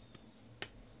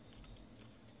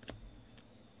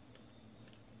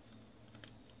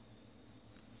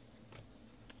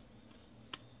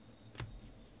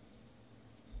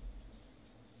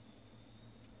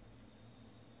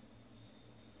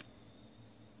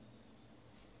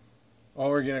 Oh,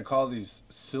 we're gonna call these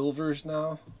silvers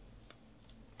now?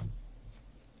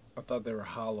 I thought they were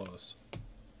hollows.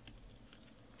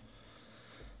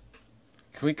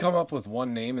 Can we come up with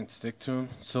one name and stick to them?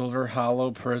 Silver, hollow,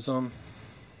 prism.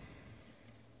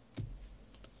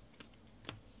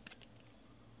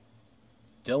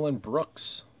 Dylan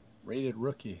Brooks, rated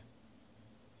rookie.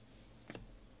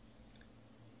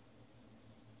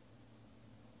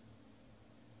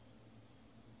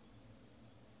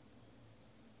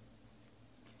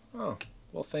 Oh,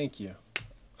 well, thank you.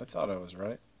 I thought I was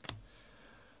right.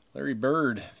 Larry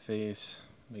Bird, face,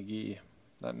 McGee,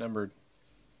 not numbered.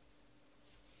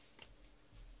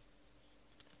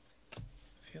 I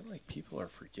feel like people are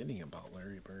forgetting about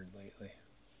Larry Bird lately.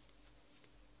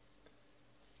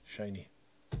 Shiny.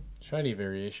 Shiny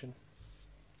variation.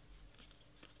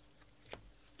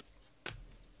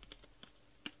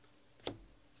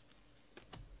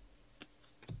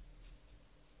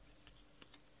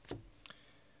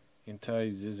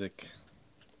 Anti-Zizic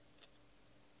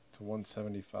to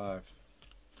 175.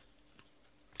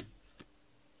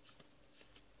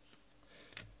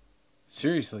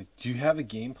 Seriously, do you have a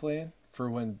game plan for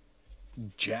when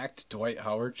jacked Dwight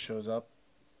Howard shows up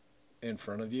in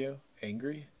front of you,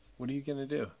 angry? What are you going to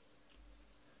do?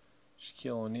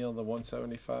 Shaquille O'Neal to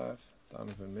 175.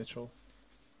 Donovan Mitchell.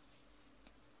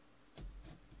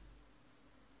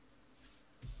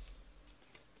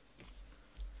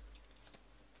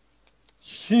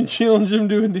 You challenge him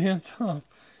to a dance off.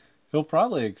 He'll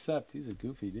probably accept. He's a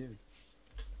goofy dude.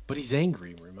 But he's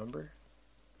angry, remember?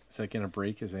 Is that going to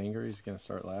break his anger? He's going to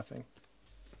start laughing?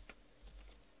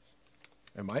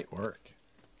 It might work.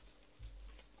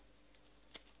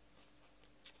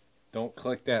 Don't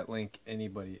click that link,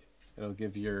 anybody. It'll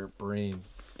give your brain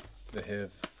the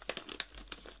HIV.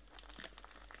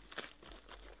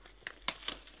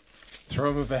 Throw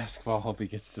him a basketball, hope he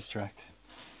gets distracted.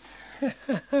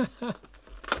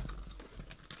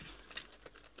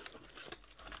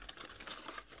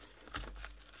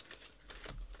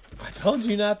 I told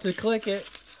you not to click it.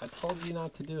 I told you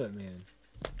not to do it, man.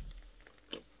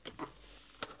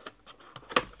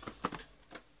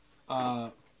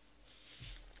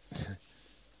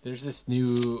 There's this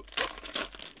new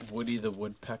Woody the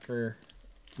Woodpecker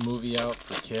movie out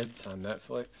for kids on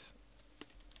Netflix.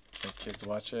 And kids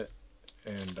watch it,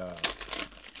 and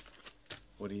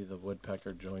Woody the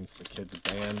Woodpecker joins the kids'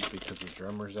 band because the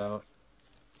drummer's out.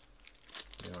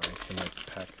 You know, he can like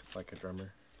peck like a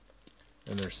drummer.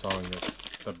 And their song is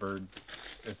 "The Bird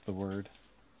is the Word."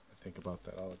 I think about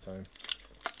that all the time.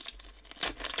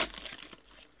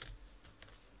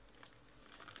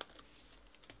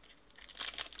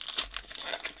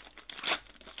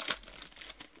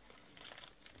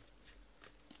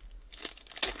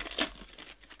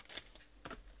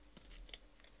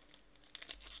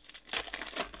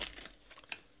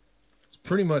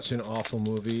 Pretty much an awful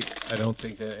movie. I don't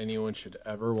think that anyone should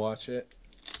ever watch it.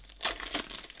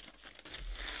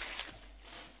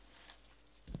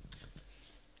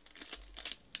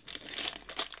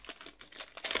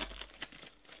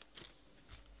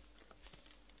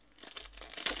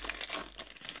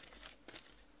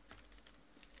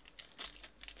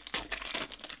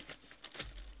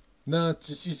 No, it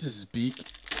just uses his beak.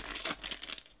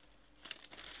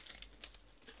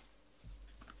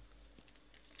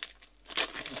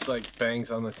 Like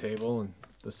bangs on the table and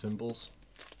the cymbals.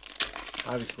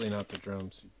 Obviously not the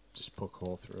drums. You just poke a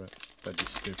hole through it. That'd be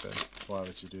stupid. Why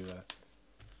would you do that?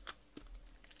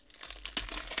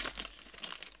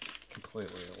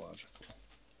 Completely illogical.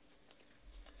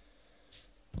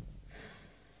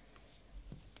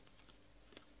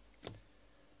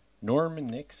 Norman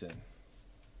Nixon.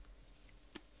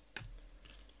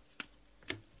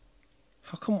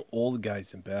 How come old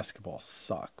guys in basketball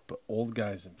suck, but old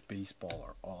guys in baseball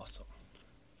are awesome?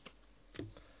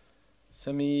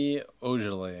 Semi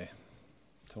Ojale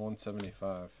to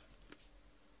 175.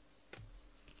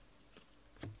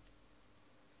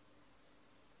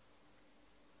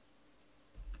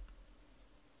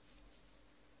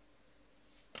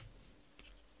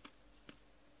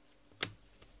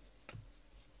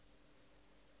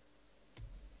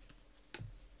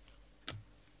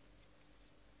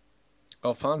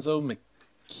 Alfonso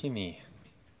McKinney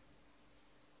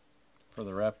for the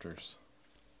Raptors.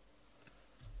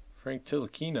 Frank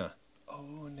Tilakina.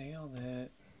 Oh, nailed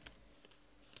it.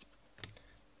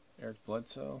 Eric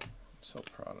Bledsoe. I'm so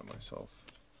proud of myself.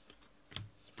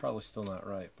 It's probably still not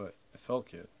right, but it felt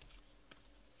good.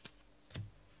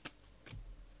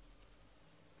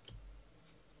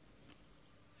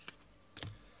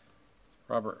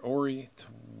 Robert Ory to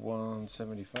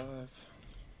 175.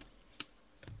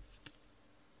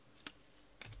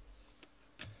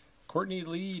 Courtney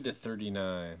Lee to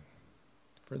 39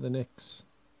 for the Knicks.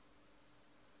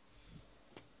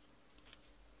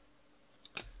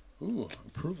 Ooh,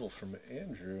 approval from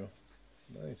Andrew.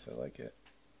 Nice, I like it.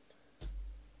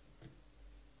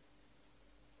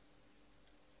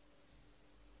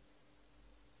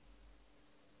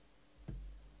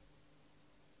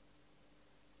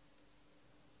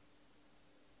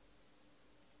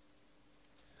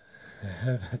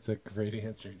 That's a great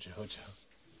answer, JoJo.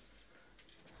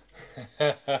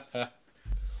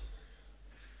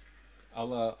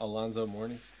 Alonzo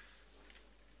Mourning.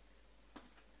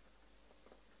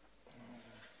 I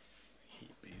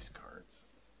hate base cards.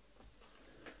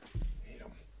 Hate them.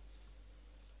 What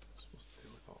am I supposed to do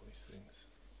with all these things?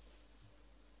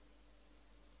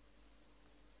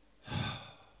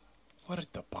 What a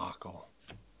debacle.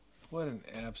 What an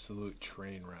absolute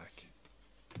train wreck.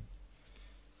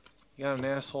 You got an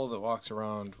asshole that walks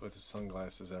around with his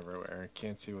sunglasses everywhere and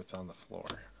can't see what's on the floor.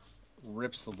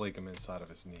 Rips the ligaments out of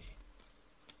his knee.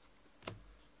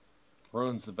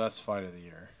 Ruins the best fight of the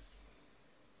year.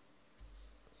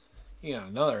 You got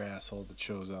another asshole that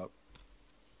shows up.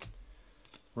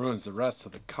 Ruins the rest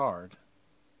of the card.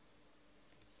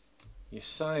 You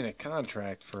sign a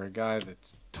contract for a guy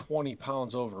that's 20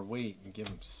 pounds overweight and give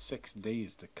him 6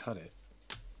 days to cut it.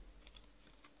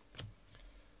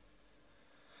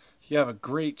 You have a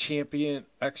great champion,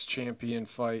 ex-champion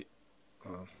fight.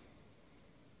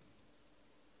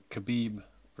 Khabib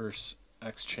versus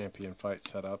ex-champion fight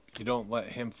set up. You don't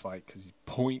let him fight because he's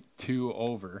 0.2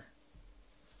 over.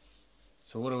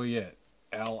 So what do we get?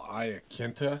 Al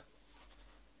Iaquinta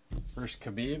versus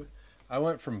Khabib. I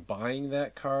went from buying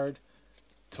that card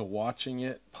to watching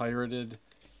it pirated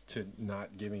to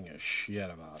not giving a shit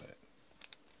about it.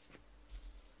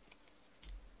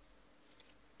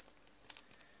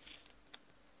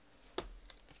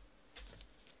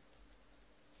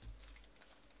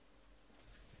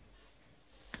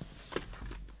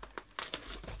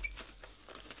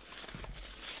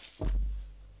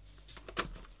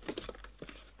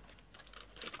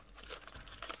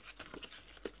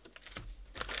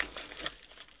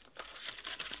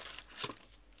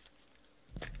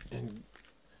 And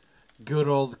good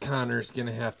old Connor's going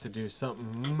to have to do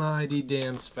something mighty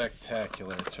damn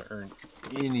spectacular to earn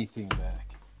anything back.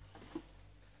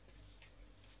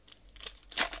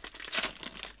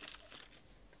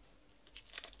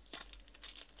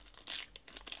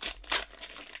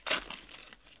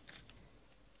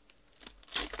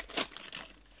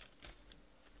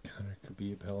 Connor could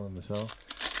be a pill in the cell.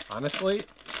 Honestly,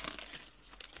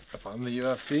 if I'm the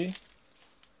UFC,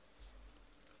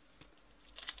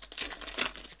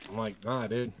 I'm like, nah,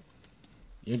 dude.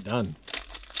 You're done.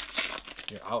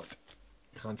 You're out.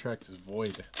 Contract is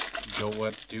void.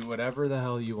 Do whatever the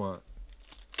hell you want.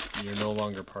 You're no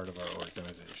longer part of our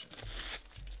organization.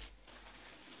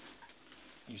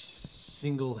 You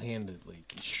single-handedly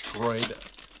destroyed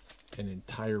an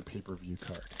entire pay-per-view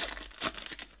card.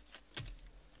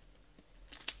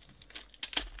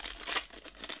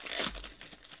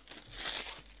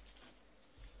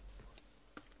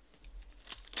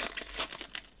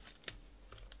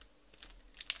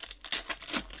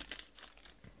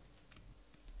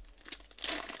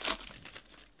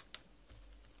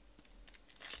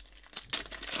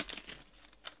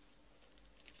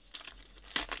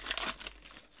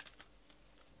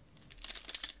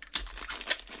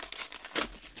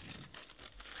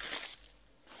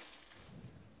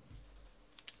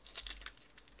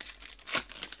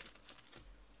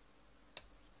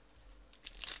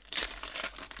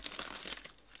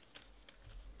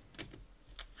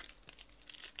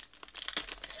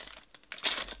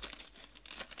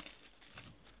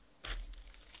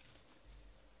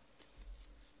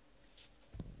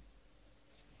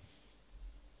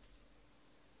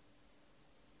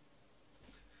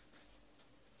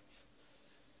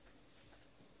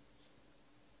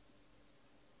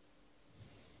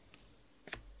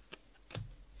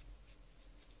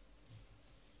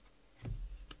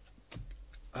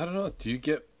 I don't know. Do you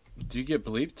get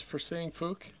bleeped for saying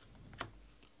Fook?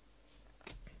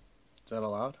 Is that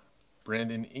allowed?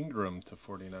 Brandon Ingram to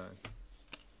 49.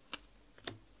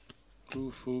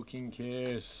 Who fucking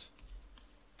cares?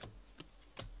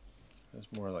 That's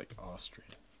more like Austrian.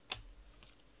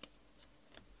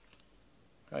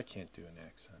 I can't do an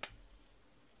accent.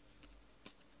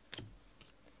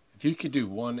 If you could do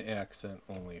one accent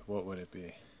only, what would it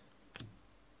be?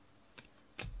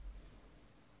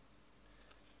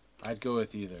 I'd go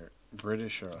with either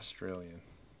British or Australian.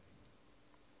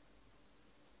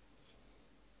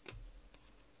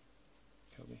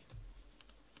 Kelby.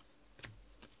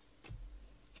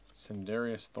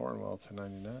 Sindarius Thornwell to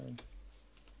 99.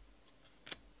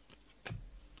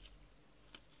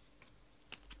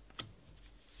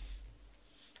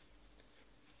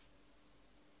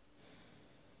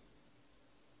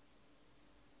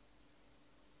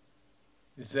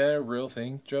 Is that a real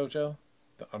thing, JoJo?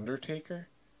 The Undertaker?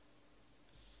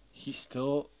 He's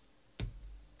still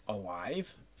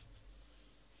alive?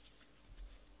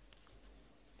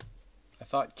 I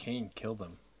thought Kane killed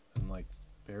him and like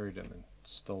buried him and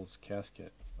stole his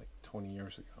casket like 20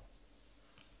 years ago.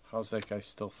 How's that guy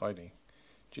still fighting?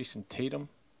 Jason Tatum?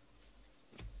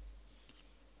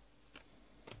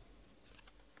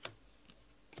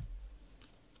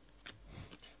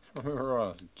 I remember when I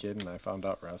was a kid and I found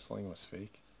out wrestling was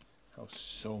fake. I was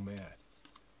so mad.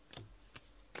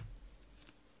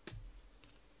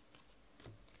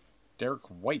 Derek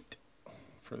White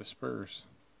for the Spurs.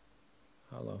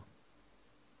 Hello.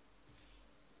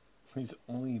 He's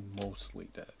only mostly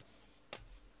dead.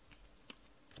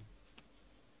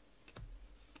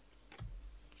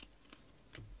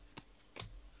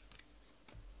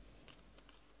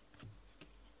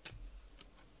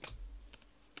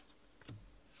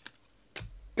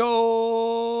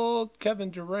 Goal! Kevin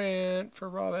Durant for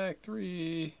Rawback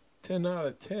 3. 10 out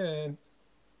of 10.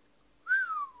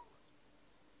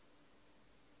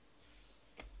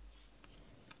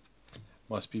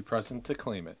 Must be present to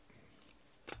claim it.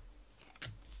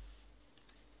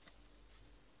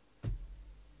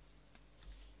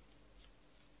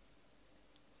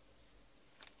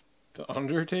 The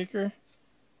Undertaker?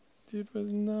 Dude was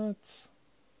nuts.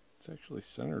 It's actually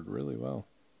centered really well.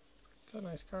 It's a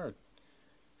nice card.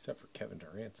 Except for Kevin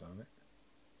Durant's on it.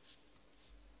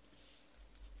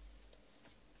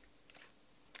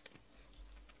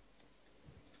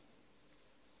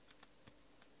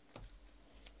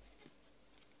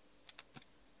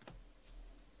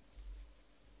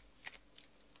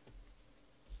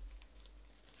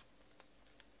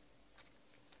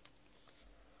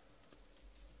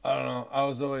 I don't know. I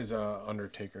was always a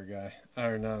Undertaker guy.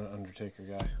 Or not an Undertaker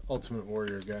guy. Ultimate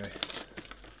Warrior guy.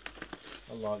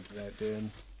 I loved that dude.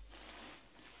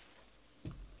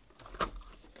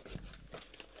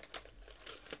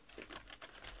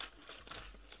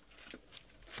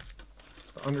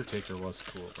 The Undertaker was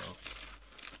cool, though.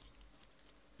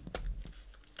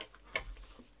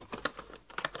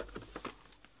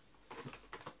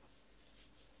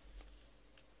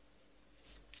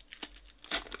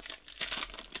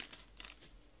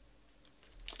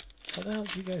 How the hell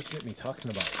did you guys get me talking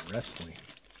about wrestling?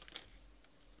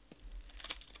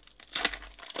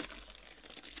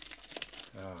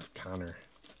 Ah, Connor.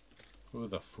 Who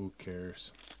the fool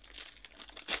cares?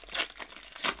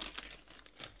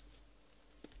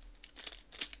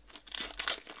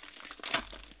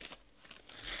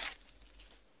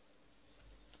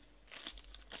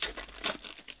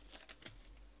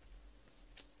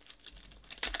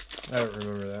 I don't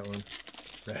remember that one.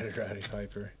 Rowdy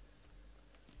Piper.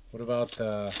 What about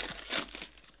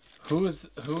who was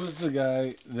the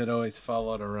guy that always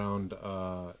followed around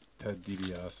Ted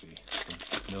DiBiase,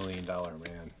 the $1 Million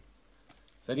Man?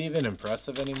 Is that even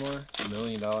impressive anymore? $1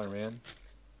 Million Man?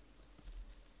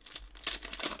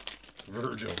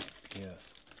 Virgil.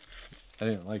 Yes. I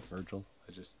didn't like Virgil.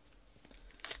 I just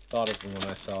thought of him when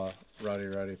I saw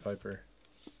Rowdy Piper.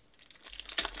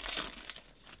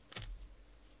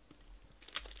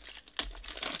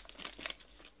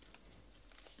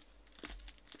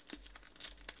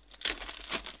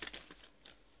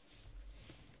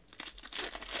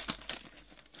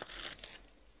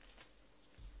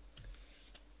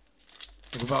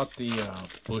 What about the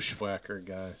Bushwhacker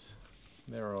guys?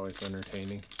 They were always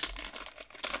entertaining.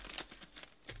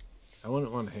 I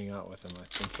wouldn't want to hang out with them. I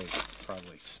think they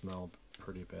probably smelled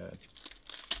pretty bad.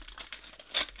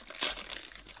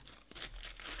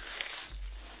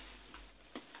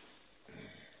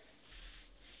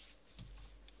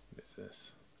 What is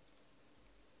this?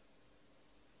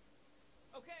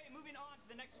 Okay, moving on to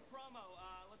the next promo.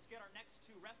 Let's get our next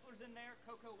two wrestlers in there.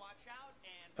 Coco, watch out,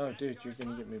 and Oh, dude, you're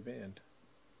gonna get me banned.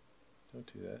 Don't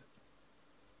do that.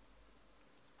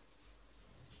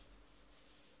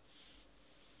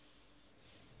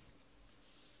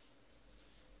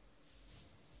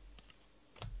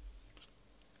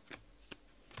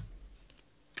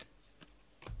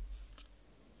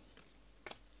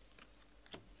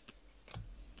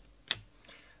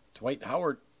 Dwight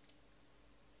Howard.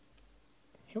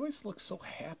 He always looks so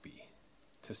happy.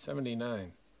 To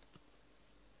 79.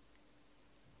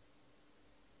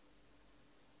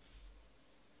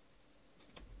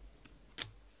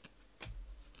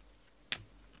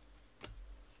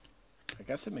 I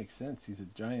guess it makes sense. He's a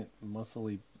giant,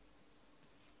 muscly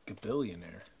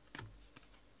billionaire.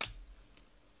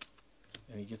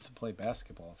 And he gets to play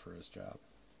basketball for his job.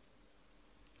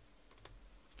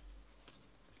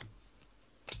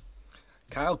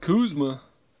 Kyle Kuzma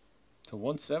to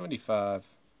 175.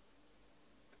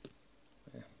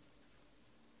 Yeah.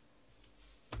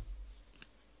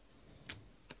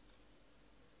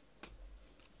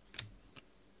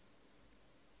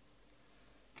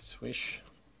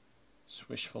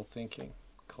 Swishful thinking,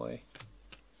 Clay.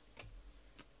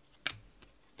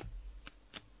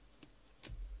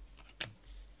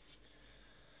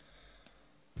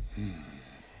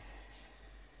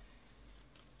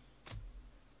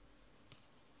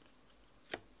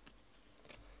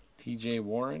 TJ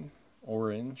Warren,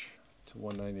 orange to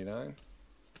 199.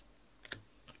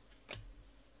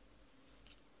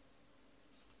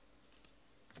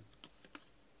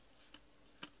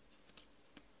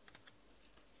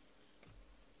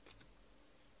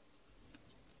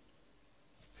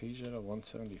 Pija to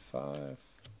 175.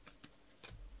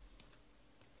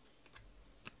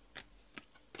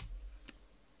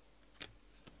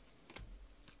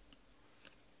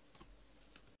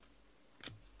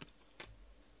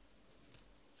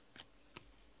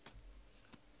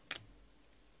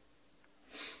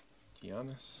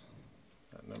 Giannis,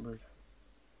 not numbered.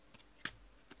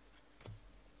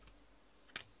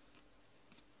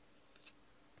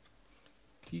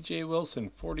 TJ Wilson,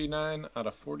 49 out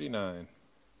of 49.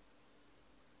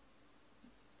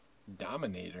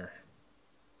 Dominator.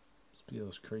 Must be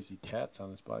those crazy tats on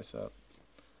his bicep.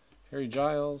 Harry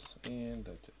Giles, and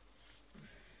that's it.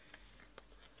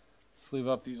 Sleeve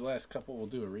up these last couple. We'll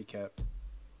do a recap.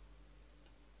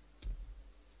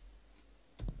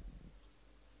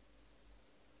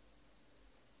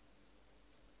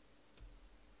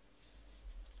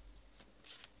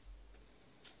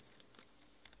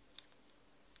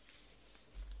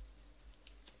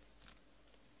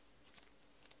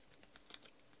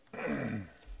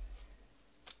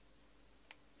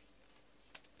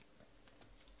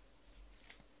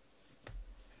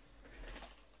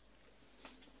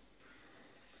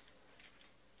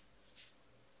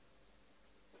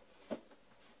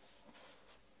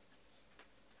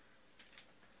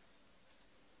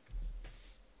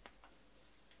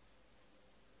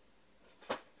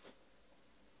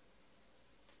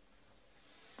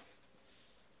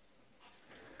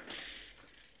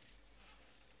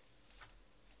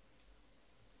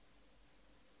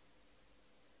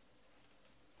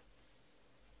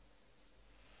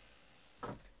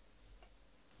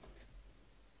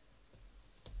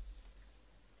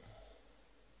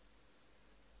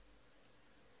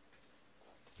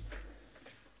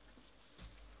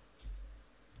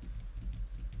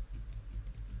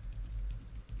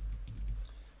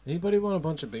 Anybody want a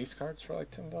bunch of base cards for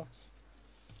like $10?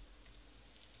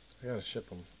 I gotta ship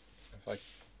them. If I,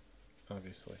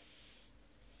 obviously.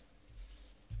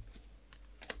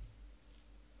 I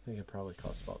think it probably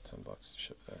costs about $10 to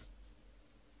ship that.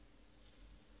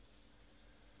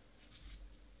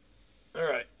 All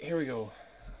right, here we go.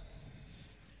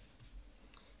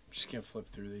 Just gonna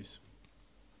flip through these.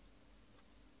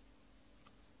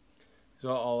 So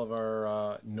all of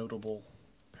our notable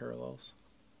parallels.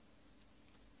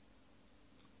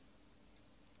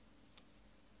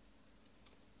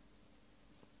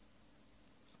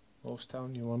 Most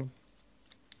Town, you want them?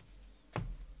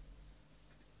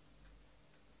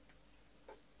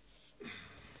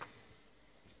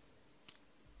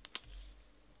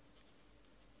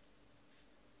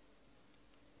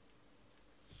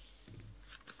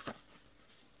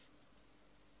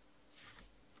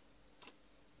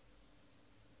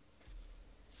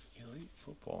 Elite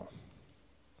football.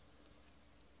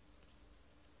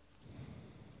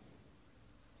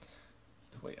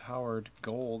 Dwight Howard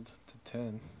gold to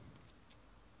 10.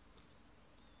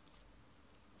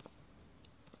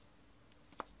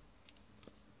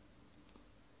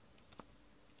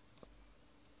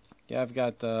 Yeah, I've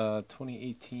got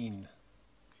 2018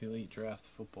 Elite Draft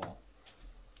Football.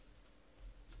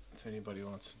 If anybody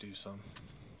wants to do some,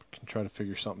 can try to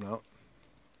figure something out.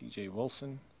 DJ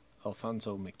Wilson,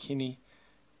 Alfonso McKinney,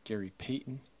 Gary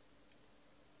Payton.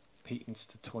 Payton's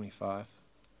to 25.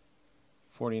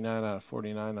 49 out of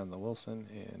 49 on the Wilson,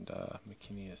 and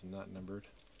McKinney is not numbered.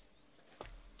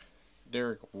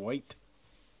 Derek White,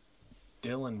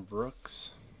 Dylan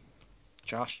Brooks,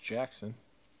 Josh Jackson,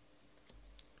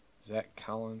 Zach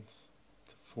Collins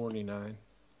to 49,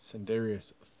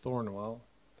 Sendarius Thornwell,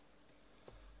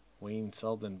 Wayne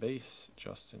Selden base,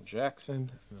 Justin Jackson,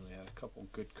 and then we had a couple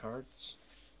good cards.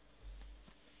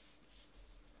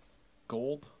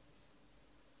 Gold,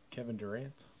 Kevin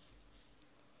Durant,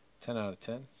 10 out of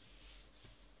 10.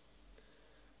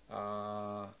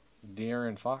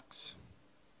 De'Aaron Fox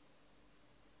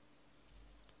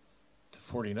to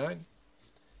 49.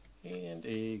 And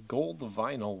a gold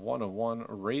vinyl 101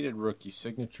 rated rookie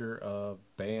signature of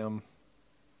Bam.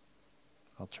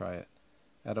 I'll try it.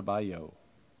 Adebayo.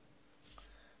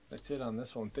 That's it on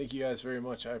this one. Thank you guys very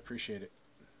much. I appreciate it.